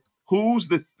said, who's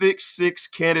the thick 6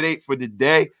 candidate for the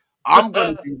day? I'm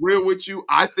going to be real with you.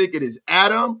 I think it is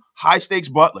Adam High Stakes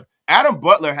Butler. Adam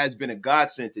Butler has been a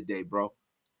godsend today, bro.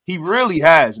 He really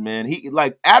has, man.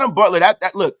 Adam Butler,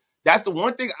 look, that's the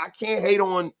one thing I can't hate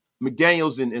on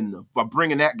McDaniels and by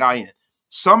bringing that guy in.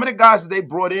 Some of the guys that they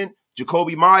brought in,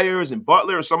 Jacoby Myers and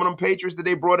Butler, or some of them Patriots that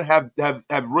they brought in have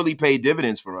really paid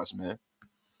dividends for us, man.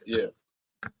 Yeah.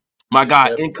 My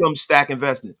guy, income stack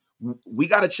investing. We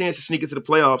got a chance to sneak into the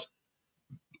playoffs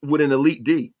with an elite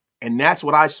D. And that's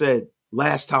what I said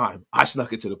last time I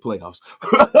snuck into the playoffs.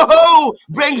 Oh,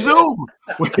 bang zoom.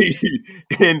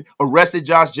 And arrested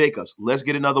Josh Jacobs. Let's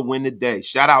get another win today.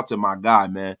 Shout out to my guy,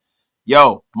 man.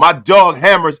 Yo, my dog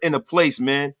Hammer's in the place,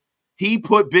 man. He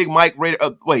put Big Mike Raider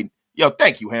up. Wait, yo,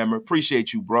 thank you, Hammer.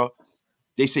 Appreciate you, bro.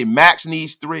 They say Max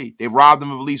needs 3. They robbed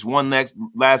him of at least 1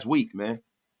 last week, man.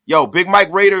 Yo, Big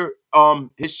Mike Raider,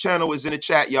 his channel is in the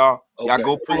chat, y'all. Okay. Y'all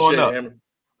go pull on up.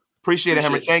 Appreciate it,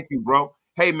 Hammer. Thank you, bro.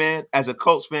 Hey, man, as a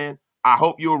Colts fan, I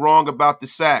hope you were wrong about the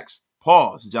sacks.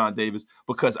 Pause, John Davis,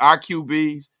 because our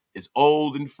QBs is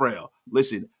old and frail.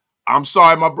 Listen, I'm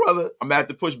sorry, my brother. I'm going to have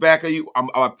to push back on you.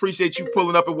 I appreciate you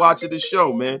pulling up and watching this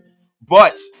show, man.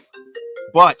 But,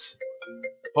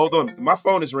 hold on. My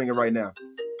phone is ringing right now.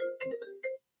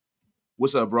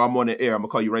 What's up, bro? I'm on the air. I'm going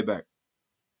to call you right back.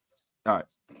 All right.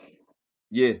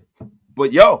 Yeah.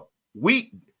 But, yo,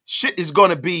 shit is going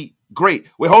to be great.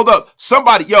 Wait, hold up.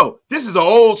 Somebody, yo, this is an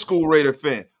old school Raider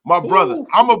fan. My brother,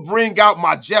 I'm going to bring out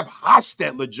my Jeff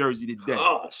Hostetler jersey today.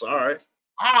 Haas, all right.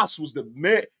 Haas was the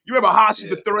man. You remember Haas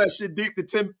used to throw that shit deep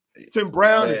to Tim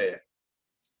Brown? Yeah.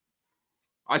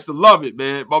 I used to love it,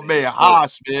 man. My man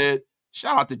Haas, man.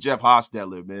 Shout out to Jeff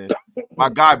Hostetler, man. My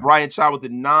guy Brian Child with the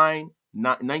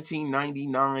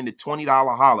 1999 to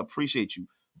 $20 holla. Appreciate you.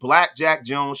 Black Jack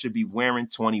Jones should be wearing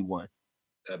 21.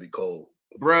 That'd be cold.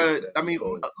 Bruh, I mean,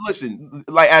 listen,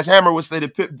 like as Hammer would say, the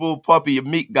pit bull puppy of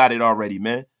Meek got it already,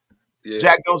 man. Yeah.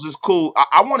 Jack Jones is cool.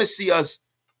 I want to see us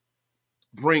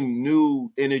bring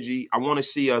new energy. I want to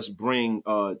see us bring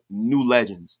new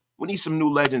legends. We need some new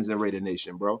legends in Raider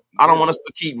Nation, bro. I don't want us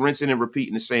to keep rinsing and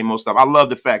repeating the same old stuff. I love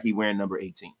the fact he wearing number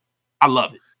 18. I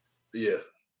love it. Yeah.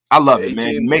 I love it,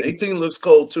 18, man. 18 looks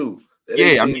cold too.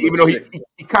 That I mean, even though he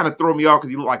kind of threw me off because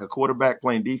he looked like a quarterback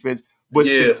playing defense. But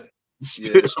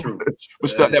it's true.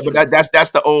 That's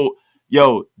the old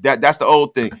that's the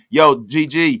old thing. Yo,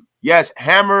 GG. Yes,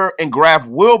 Hammer and Graf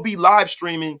will be live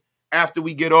streaming after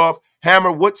we get off.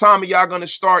 Hammer, what time are y'all gonna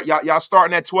start? Y'all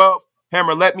starting at 12?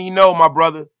 Hammer, let me know, my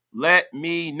brother. Let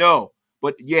me know.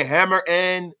 But yeah, Hammer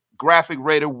and Graphic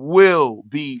Raider will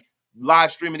be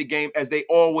live streaming the game as they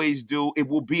always do. It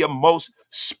will be a most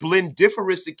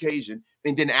splendiferous occasion.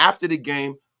 And then after the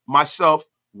game, myself,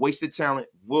 Wasted Talent,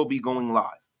 will be going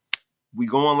live. We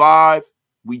going live.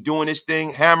 We doing this thing.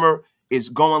 Hammer is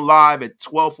going live at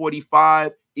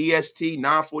 12:45 EST,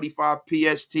 9:45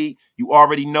 PST. You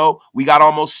already know. We got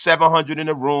almost 700 in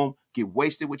the room. Get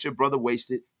wasted with your brother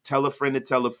Wasted. Tell a friend to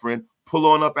tell a friend. Pull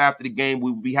on up after the game.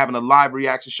 We will be having a live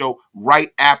reaction show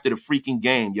right after the freaking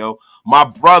game, yo. My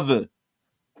brother.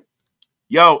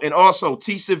 Yo, and also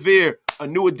T Severe, a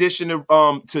new addition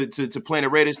to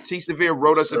Planet Raiders. T Severe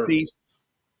wrote us a piece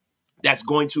that's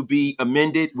going to be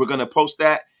amended. We're going to post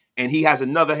that. And he has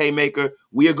another haymaker.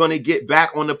 We are going to get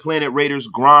back on the Planet Raiders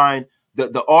grind.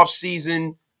 The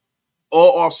off-season,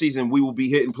 all off-season, we will be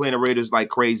hitting Planet Raiders like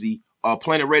crazy.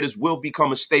 Planet Raiders will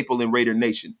become a staple in Raider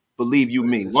Nation. Believe you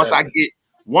me.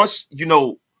 Once you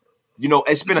know,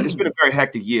 it's been a very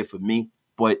hectic year for me,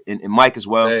 but and Mike as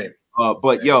well.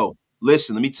 Yo,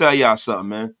 listen, let me tell y'all something,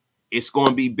 man. It's going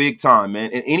to be big time,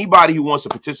 man. And anybody who wants to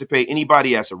participate,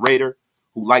 anybody as a Raider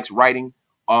who likes writing,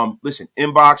 listen,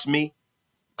 inbox me.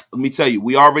 Let me tell you,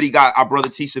 we already got our brother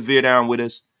T Severe down with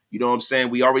us. You know what I'm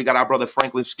saying? We already got our brother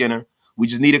Franklin Skinner. We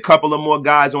just need a couple of more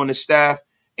guys on the staff.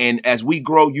 And as we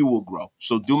grow, you will grow.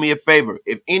 So do me a favor.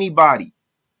 If anybody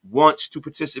wants to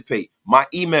participate, my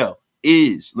email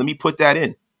is, let me put that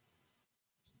in.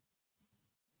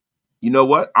 You know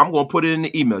what? I'm going to put it in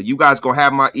the email. You guys going to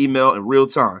have my email in real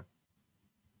time.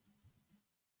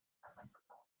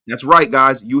 That's right,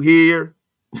 guys. You hear?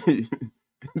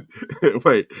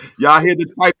 Wait, y'all hear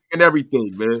the typing and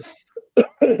everything, man.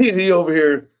 He over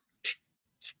here.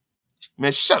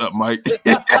 Man, shut up, Mike.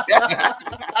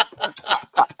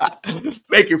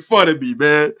 Making fun of me,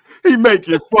 man. He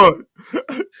making fun.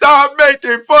 Stop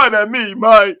making fun of me,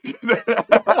 Mike.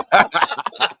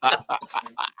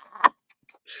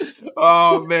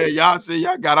 Oh, man. Y'all see,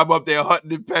 I'm up there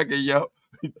hunting and pecking, yo.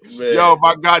 Man. Yo,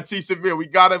 my God, T Severe, we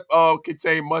got to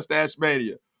contain Mustache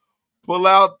Mania. Pull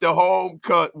out the home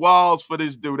cut walls for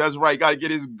this dude. That's right. Got to get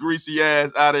his greasy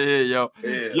ass out of here, yo.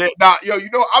 Yeah. Now, yo, you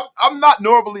know, I'm not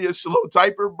normally a slow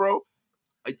typer, bro.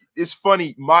 It's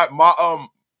funny. My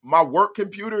work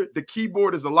computer, the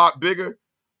keyboard is a lot bigger.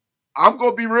 I'm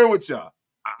gonna be real with y'all.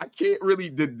 I can't really.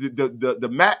 The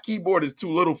Mac keyboard is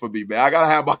too little for me, man. I gotta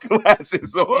have my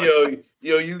glasses on.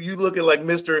 Yo, you looking like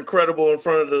Mr. Incredible in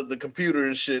front of the computer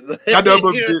and shit. I know,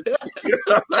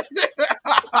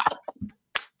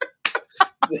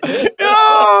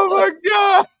 oh my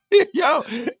God. Yo,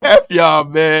 F y'all,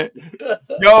 man.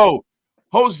 Yo,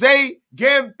 Jose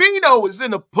Gambino is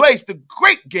in the place. The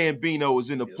great Gambino is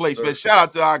in the place, sir. Man. Shout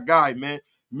out to our guy, man.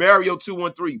 Mario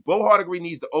 213. Bo Hardigree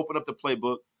needs to open up the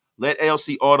playbook. Let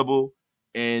ALC audible.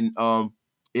 And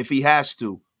if he has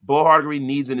to, Bo Hardigree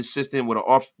needs an assistant with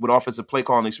offensive play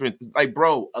calling experience. It's like,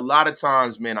 bro, a lot of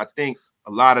times, man, I think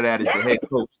a lot of that is the head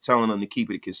coach telling them to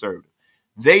keep it conservative.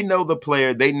 They know the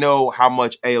player. They know how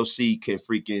much AOC can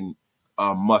freaking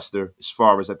muster as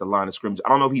far as at the line of scrimmage. I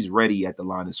don't know if he's ready at the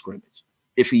line of scrimmage.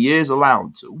 If he is, allow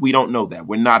him to. We don't know that.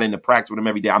 We're not in the practice with him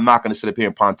every day. I'm not going to sit up here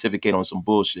and pontificate on some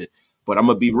bullshit, but I'm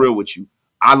going to be real with you.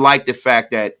 I like the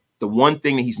fact that the one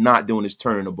thing that he's not doing is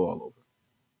turning the ball over.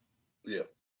 Yeah.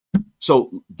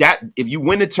 So that if you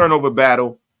win the turnover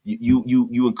battle,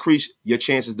 you increase your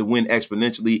chances to win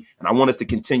exponentially. And I want us to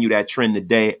continue that trend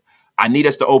today. I need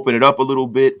us to open it up a little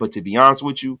bit, but to be honest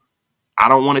with you, I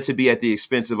don't want it to be at the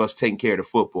expense of us taking care of the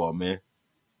football, man.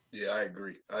 Yeah, I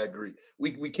agree.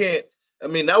 We can't. I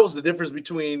mean, that was the difference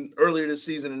between earlier this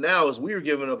season and now is we were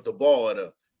giving up the ball at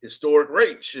a historic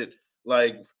rate. Shit,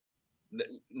 like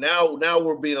now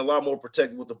we're being a lot more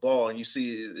protected with the ball, and you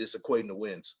see it's equating to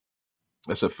wins.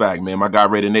 That's a fact, man. My guy,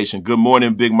 Raider Nation. Good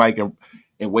morning, Big Mike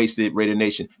and Wasted Raider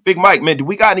Nation. Big Mike, man, do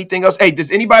we got anything else? Hey, does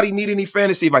anybody need any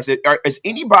fantasy advice? Is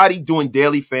anybody doing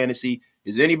daily fantasy?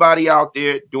 Is anybody out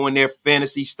there doing their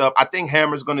fantasy stuff? I think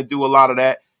Hammer's going to do a lot of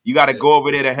that. You got to go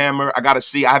over there to Hammer. I got to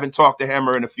see. I haven't talked to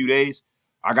Hammer in a few days.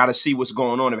 I got to see what's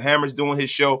going on. If Hammer's doing his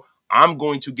show, I'm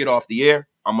going to get off the air.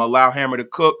 I'm going to allow Hammer to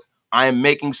cook. I am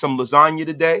making some lasagna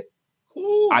today.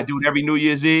 Ooh. I do it every New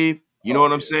Year's Eve. You know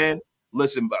what I'm saying?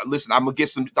 listen. I'm gonna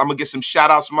get some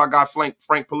shout outs from my guy Frank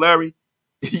Polari.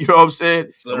 You know what I'm saying?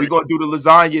 Yes, We're gonna do the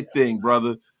lasagna thing,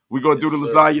 brother. We're gonna do the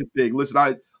Yes, lasagna thing.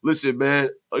 Listen, man.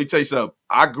 Let me tell you something.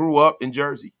 I grew up in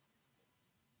Jersey.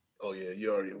 Oh yeah,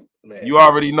 you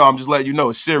already know. I'm just letting you know.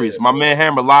 It's serious. Yeah, My man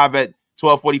Hammer live at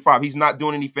 12:45. He's not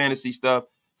doing any fantasy stuff.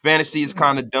 Fantasy is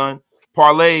kind of done.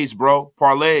 Parlays, bro.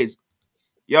 Parlays.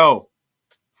 Yo,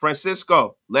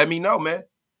 Francisco, let me know, man.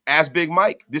 Ask Big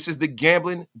Mike. This is the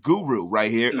gambling guru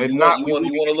right here. Dude, If you not, want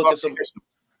to look at some.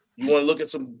 You want to look at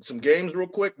some games real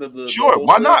quick? Sure,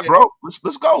 why not, bro?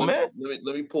 Let's go, man.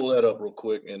 Let me pull that up real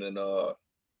quick, and then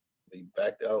they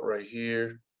backed out right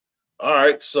here. All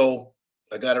right, so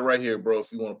I got it right here, bro.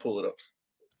 If you want to pull it up,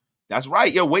 that's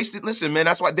right. Yo, wasted. Listen, man.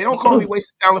 That's why they don't call me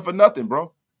wasted talent for nothing,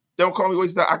 bro. They don't call me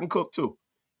wasted talent. I can cook too.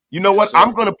 You know what?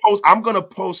 I'm gonna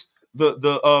post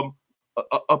the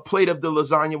a plate of the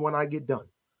lasagna when I get done.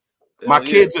 My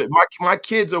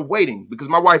kids are waiting because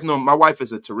my wife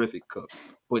is a terrific cook.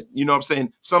 But you know what I'm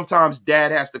saying? Sometimes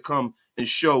dad has to come and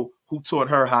show who taught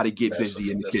her how to get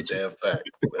busy in the kitchen. That's a damn fact.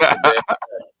 That's a damn fact.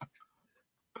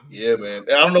 Yeah, man.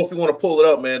 I don't know if you want to pull it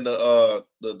up, man. The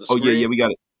screen. Oh yeah, we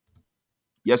got it.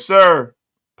 Yes, sir.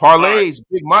 Parlays, right.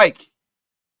 Big Mike.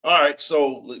 All right,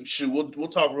 so we'll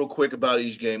talk real quick about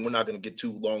each game. We're not going to get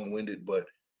too long-winded, but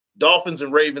Dolphins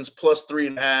and Ravens plus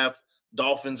 3.5.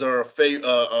 Dolphins are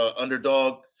a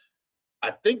underdog.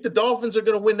 I think the Dolphins are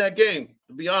going to win that game.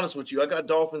 To be honest with you, I got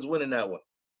Dolphins winning that one.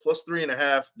 Plus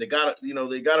 3.5. They got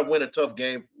to win a tough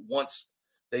game once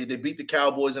they beat the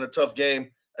Cowboys in a tough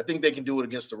game. I think they can do it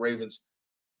against the Ravens.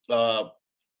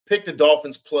 Pick the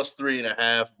Dolphins plus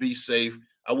 3.5. Be safe.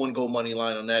 I wouldn't go money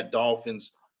line on that.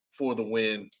 Dolphins for the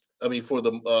win. I mean, for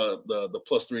the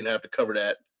plus 3.5 to cover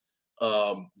that.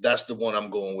 That's the one I'm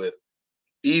going with.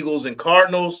 Eagles and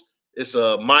Cardinals. It's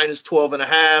a minus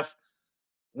 12.5.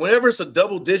 Whenever it's a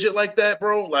double digit like that,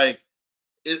 bro, like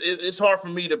it's hard for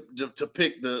me to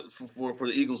pick for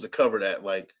the Eagles to cover that.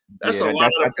 Like that's a lot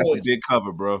of points. That's a big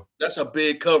cover, bro. That's a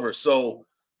big cover. So,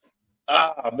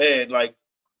 man, like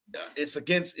it's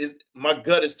against it. My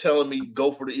gut is telling me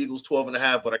go for the Eagles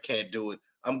 12.5, but I can't do it.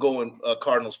 I'm going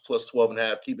Cardinals plus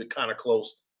 12.5. Keep it kind of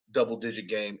close. Double digit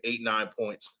game, 8-9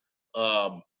 points.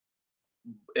 And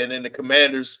then the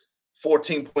Commanders,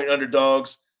 14-point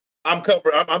underdogs. I'm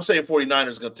saying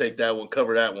 49ers going to take that one,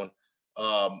 cover that one.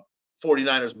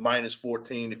 49ers minus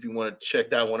 14 if you want to check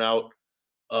that one out.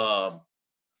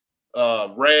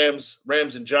 Rams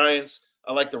and Giants.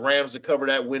 I like the Rams to cover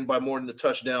that, win by more than the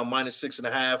touchdown, minus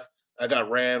 6.5. I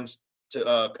got Rams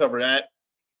to cover that.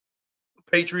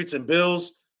 Patriots and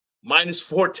Bills, minus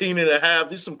 14.5.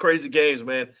 These are some crazy games,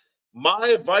 man. My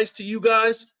advice to you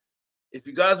guys, if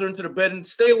you guys are into the betting,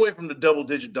 stay away from the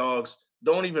double-digit dogs.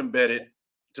 Don't even bet it.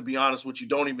 To be honest with you,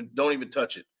 don't even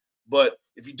touch it. But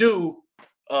if you do,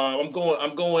 I'm going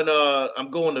to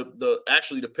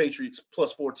the Patriots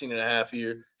plus 14.5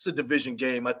 here. It's a division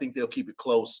game. I think they'll keep it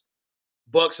close.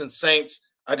 Bucks and Saints.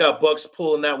 I got Bucks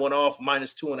pulling that one off,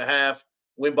 minus 2.5.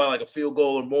 Win by like a field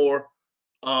goal or more.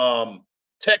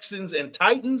 Texans and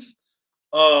Titans.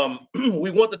 We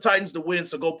want the Titans to win,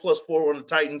 so go plus 4 on the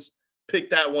Titans. Pick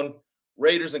that one.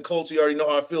 Raiders and Colts. You already know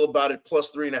how I feel about it.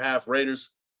 Plus 3.5 Raiders.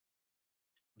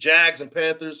 Jags and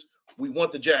Panthers. We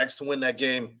want the Jags to win that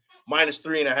game. Minus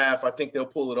 3.5. I think they'll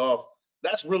pull it off.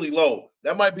 That's really low.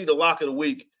 That might be the lock of the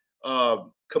week.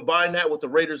 Combine that with the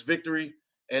Raiders victory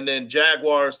and then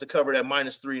Jaguars to cover that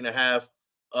minus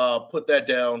 3.5. Put that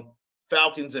down.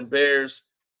 Falcons and Bears.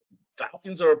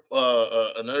 Falcons are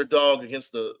an underdog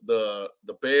against the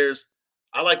Bears.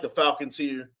 I like the Falcons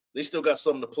here. They still got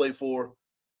something to play for.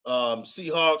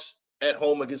 Seahawks at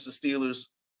home against the Steelers.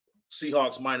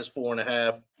 Seahawks minus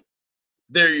 4.5.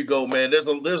 There you go, man. There's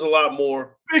a lot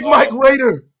more. Big Mike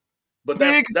Raider. But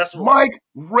that's Mike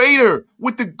Raider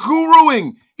with the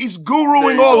guruing. He's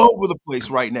guruing all over the place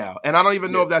right now. And I don't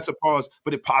even know if that's a pause,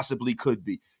 but it possibly could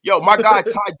be. Yo, my guy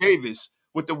Ty Davis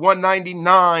with the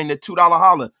 $1.99, the $2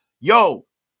 holler. Yo,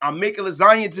 I'm making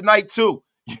lasagna tonight too.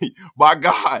 My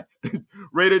guy,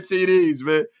 Raider TDs,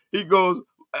 man. He goes,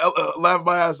 laugh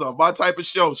my ass off. My type of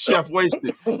show, Chef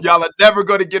Wasted. Y'all are never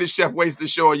going to get a Chef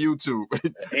Wasted show on YouTube.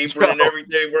 Apron and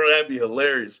everything, bro. That'd be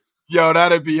hilarious. Yo,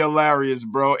 that'd be hilarious,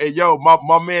 bro. And yo,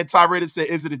 my man Ty Raider said,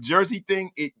 is it a Jersey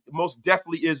thing? It most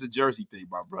definitely is a Jersey thing,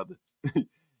 my brother.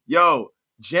 Yo,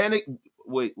 Gencia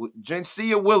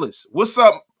Willis. What's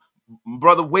up,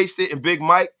 brother Wasted and Big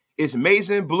Mike? It's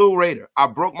Mason Blue Raider. I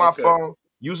broke my phone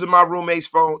using my roommate's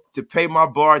phone to pay my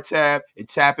bar tab and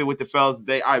tap in with the fellas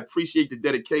today. I appreciate the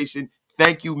dedication.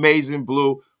 Thank you, Mason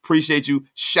Blue. Appreciate you.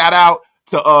 Shout out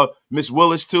to Miss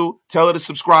Willis too. Tell her to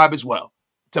subscribe as well.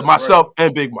 To myself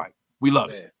and Big Mike. We love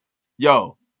it.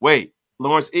 Yo, wait.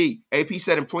 Lawrence E. AP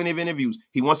said in plenty of interviews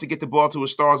he wants to get the ball to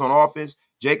his stars on offense,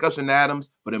 Jacobs and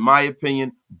Adams, but in my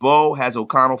opinion, Bo has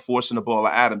O'Connell forcing the ball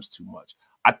at Adams too much.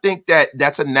 I think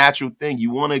that's a natural thing.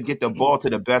 You want to get the ball to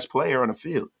the best player on the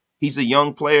field. He's a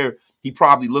young player. He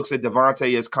probably looks at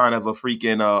Devontae as kind of a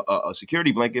freaking a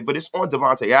security blanket, but it's on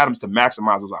Devontae Adams to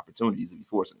maximize those opportunities if you're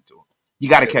forcing it to him. You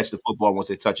got to catch the football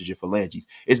once it touches your phalanges.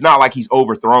 It's not like he's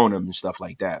overthrowing them and stuff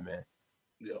like that, man.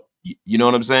 Yeah. You know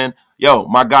what I'm saying? Yo,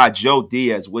 my guy Joe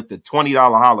Diaz with the $20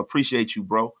 holler. Appreciate you,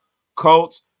 bro.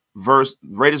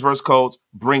 Raiders versus Colts,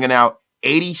 bringing out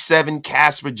 87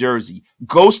 Casper jersey.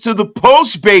 Goes to the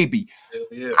post, baby.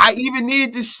 Yeah. I even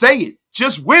needed to say it.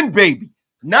 Just win, baby.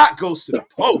 Not goes to the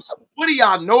post. What do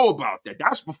y'all know about that?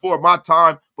 That's before my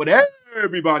time, but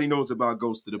everybody knows about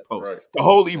goes to the post. Right. The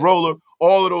Holy Roller,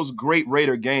 all of those great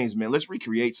Raider games, man. Let's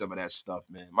recreate some of that stuff,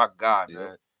 man. My God,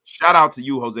 man. Shout out to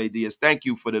you, Jose Diaz. Thank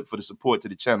you for the support to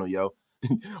the channel, yo.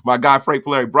 My guy, Frank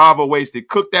Polari, Bravo Wasted.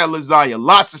 Cook that lasagna.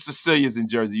 Lots of Sicilians in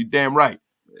Jersey. You damn right.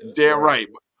 Damn right.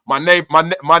 My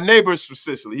neighbor is from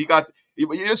Sicily.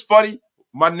 It's funny.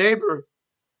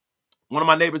 One of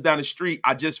my neighbors down the street,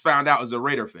 I just found out is a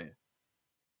Raider fan.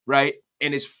 Right?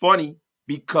 And it's funny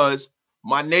because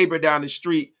my neighbor down the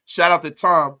street, shout out to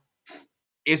Tom,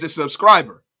 is a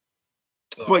subscriber.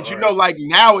 But you know, like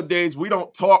nowadays, we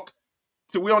don't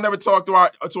never talk to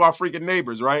our freaking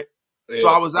neighbors, right? Yeah, so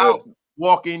I was out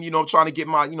walking, trying to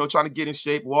get in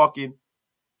shape, walking,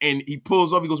 and he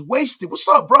pulls up. He goes, "Wasted, what's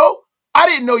up, bro? I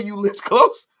didn't know you lived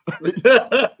close."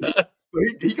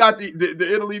 he got the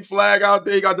Italy flag out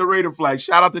there. He got the Raider flag.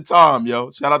 Shout out to Tom,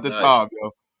 yo. Shout out to Tom,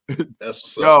 yo. That's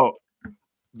what's up.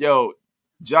 Yo,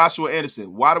 Joshua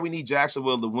Anderson. Why do we need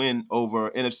Jacksonville to win over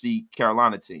NFC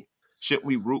Carolina team? Shouldn't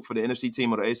we root for the NFC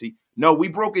team or the AC? No, we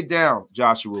broke it down,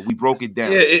 Joshua. We broke it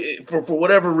down. Yeah, for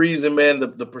whatever reason, man,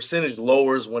 the percentage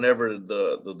lowers whenever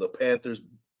the Panthers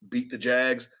beat the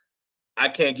Jags. I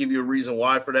can't give you a reason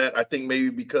why for that. I think maybe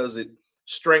because it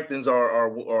strengthens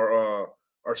our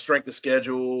strength of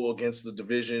schedule against the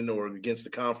division or against the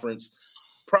conference.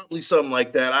 Probably something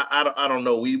like that. I don't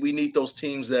know. We need those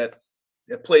teams that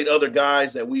played other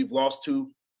guys that we've lost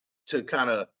to kind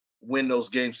of win those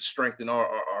games to strengthen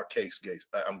our case.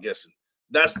 I'm guessing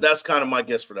that's kind of my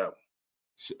guess for that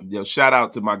one. Yo, shout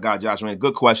out to my guy Josh, man.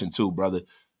 Good question too, brother.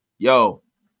 Yo,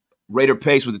 Raider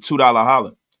Pace with the $2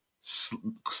 holler.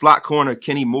 Slot corner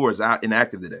Kenny Moore is out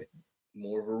inactive today.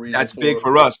 More of a reason. That's big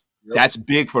for us. Yep. That's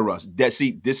big for us. This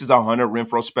is a Hunter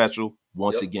Renfrow special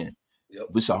once again. Yep.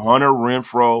 It's a Hunter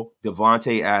Renfrow,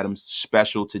 Devontae Adams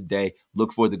special today.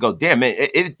 Look forward to go. Damn, man.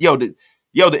 The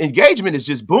engagement is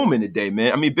just booming today,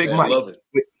 man. I mean, Big Mike. Love it.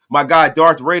 My guy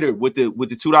Darth Raider with the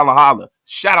 $2 holler.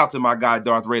 Shout out to my guy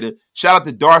Darth Raider. Shout out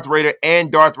to Darth Raider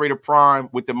and Darth Raider Prime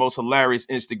with the most hilarious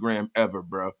Instagram ever,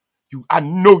 bro. I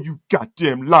know you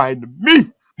goddamn lying to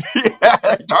me.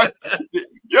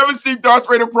 You ever see Darth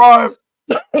Raider Prime?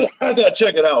 I gotta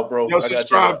check it out, bro. Yo,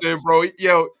 subscribe to him, bro.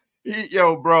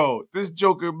 Bro. This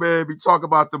Joker, man, be talking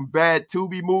about them bad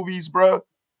Tubi movies, bro.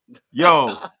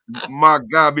 Yo, my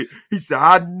God, he said,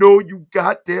 "I know you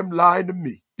goddamn lying to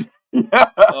me."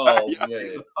 Oh, man.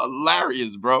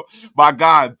 Hilarious, bro. My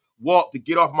guy, Walt, to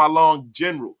get off my lawn,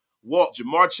 General. Walt,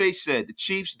 Jamar Chase said, the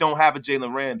Chiefs don't have a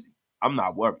Jalen Ramsey. I'm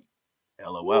not worried.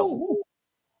 LOL.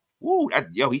 Woo.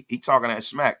 He talking that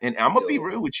smack. And I'm going to be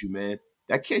real with you, man.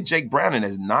 That kid, Jake Browning,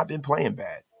 has not been playing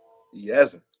bad. He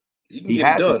hasn't. He can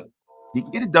get it done. He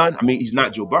can get it done. I mean, he's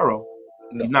not Joe Burrow.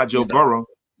 No, he's not Joe Burrow.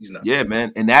 He's not. Yeah,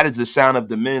 man. And that is the sound of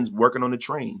the men's working on the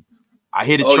train. I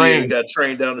hit a train. Yeah, you got a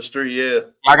train down the street, yeah.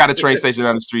 I got a train station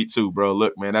down the street too, bro.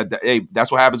 Look, man,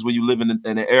 that's what happens when you live in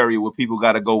an area where people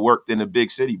got to go work in a big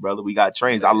city, brother. We got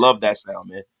trains. I love that sound,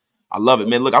 man. I love it,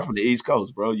 man. Look, I'm from the East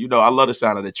Coast, bro. You know, I love the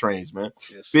sound of the trains, man.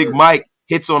 Yes, Big Mike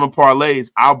hits on the parlays.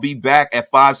 I'll be back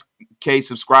at 5K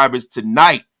subscribers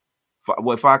tonight.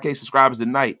 5K subscribers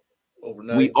tonight.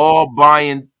 Overnight. We all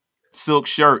buying silk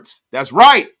shirts. That's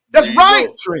right. That's right,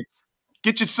 Trey.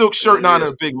 Get your silk shirt in honor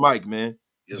of Big Mike, man.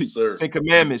 Yes, sir. 10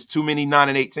 Commandments, too many 9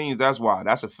 and 18s. That's why.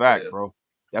 That's a fact, bro.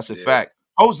 That's a fact.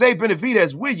 Jose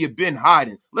Benavidez, where you been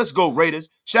hiding? Let's go, Raiders.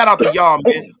 Shout out to y'all,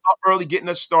 man. Up early getting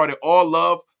us started. All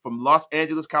love from Los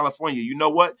Angeles, California. You know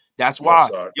what? That's why.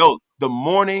 The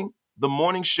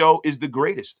morning show is the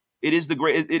greatest. It is the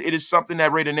great. It is something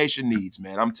that Raider Nation needs,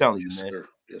 man. I'm telling you, man.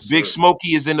 Yes, Big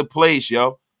Smokey is in the place,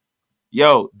 yo.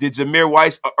 Yo, did Zamir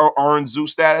Weiss earn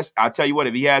Zeus status? I'll tell you what,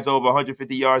 if he has over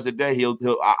 150 yards a day,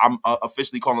 I'm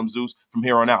officially calling him Zeus from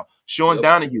here on out. Sean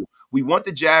Donahue, we want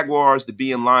the Jaguars to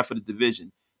be in line for the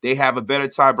division. They have a better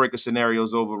tiebreaker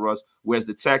scenarios over us, whereas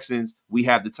the Texans, we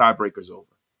have the tiebreakers over.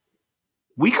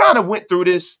 We kind of went through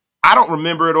this I don't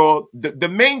remember it all. The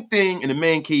main thing and the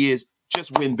main key is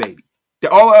just win, baby.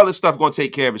 All the other stuff going to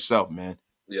take care of itself, man.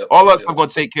 Yep. All that stuff going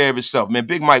to take care of itself, man.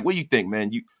 Big Mike, what do you think,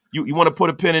 man? You want to put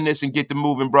a pin in this and get the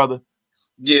moving, brother?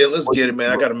 Yeah, let's get it, man.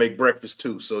 I got to make breakfast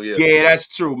too, so yeah. Yeah, that's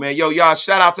true, man. Yo, y'all,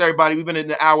 shout out to everybody. We've been in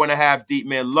an hour and a half deep,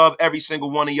 man. Love every single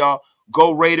one of y'all.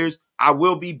 Go Raiders. I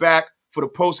will be back for the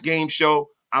post-game show.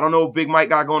 I don't know what Big Mike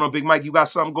got going on. Big Mike, you got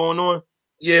something going on?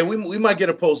 Yeah, we might get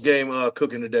a post-game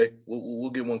cooking today. We'll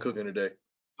get one cooking today.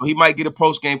 He might get a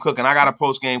post-game cooking. I got a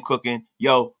post-game cooking.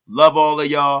 Yo, love all of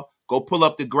y'all. Go pull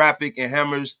up the graphic and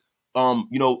hammers. I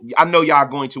know y'all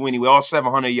going to anyway. All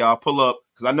 700 of y'all pull up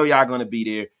because I know y'all going to be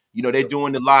there. They're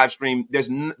doing the live stream. There's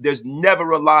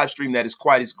never a live stream that is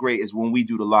quite as great as when we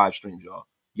do the live streams, y'all.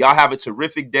 Y'all have a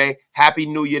terrific day. Happy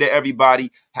New Year to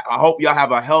everybody. I hope y'all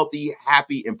have a healthy,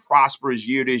 happy, and prosperous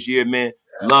year this year, man.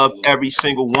 Love every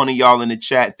single one of y'all in the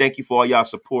chat. Thank you for all y'all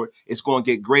support. It's going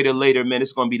to get greater later, man.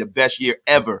 It's going to be the best year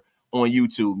ever on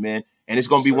YouTube, man. And it's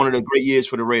going to be one of the great years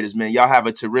for the Raiders, man. Y'all have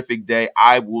a terrific day.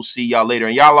 I will see y'all later.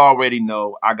 And y'all already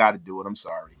know I got to do it. I'm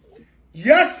sorry.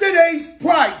 Yesterday's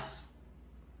price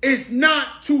is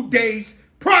not today's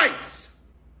price.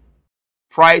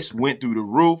 Price went through the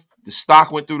roof. The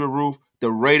stock went through the roof.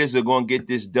 The Raiders are going to get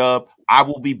this dub. I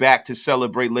will be back to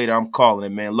celebrate later. I'm calling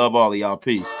it, man. Love all of y'all.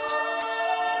 Peace.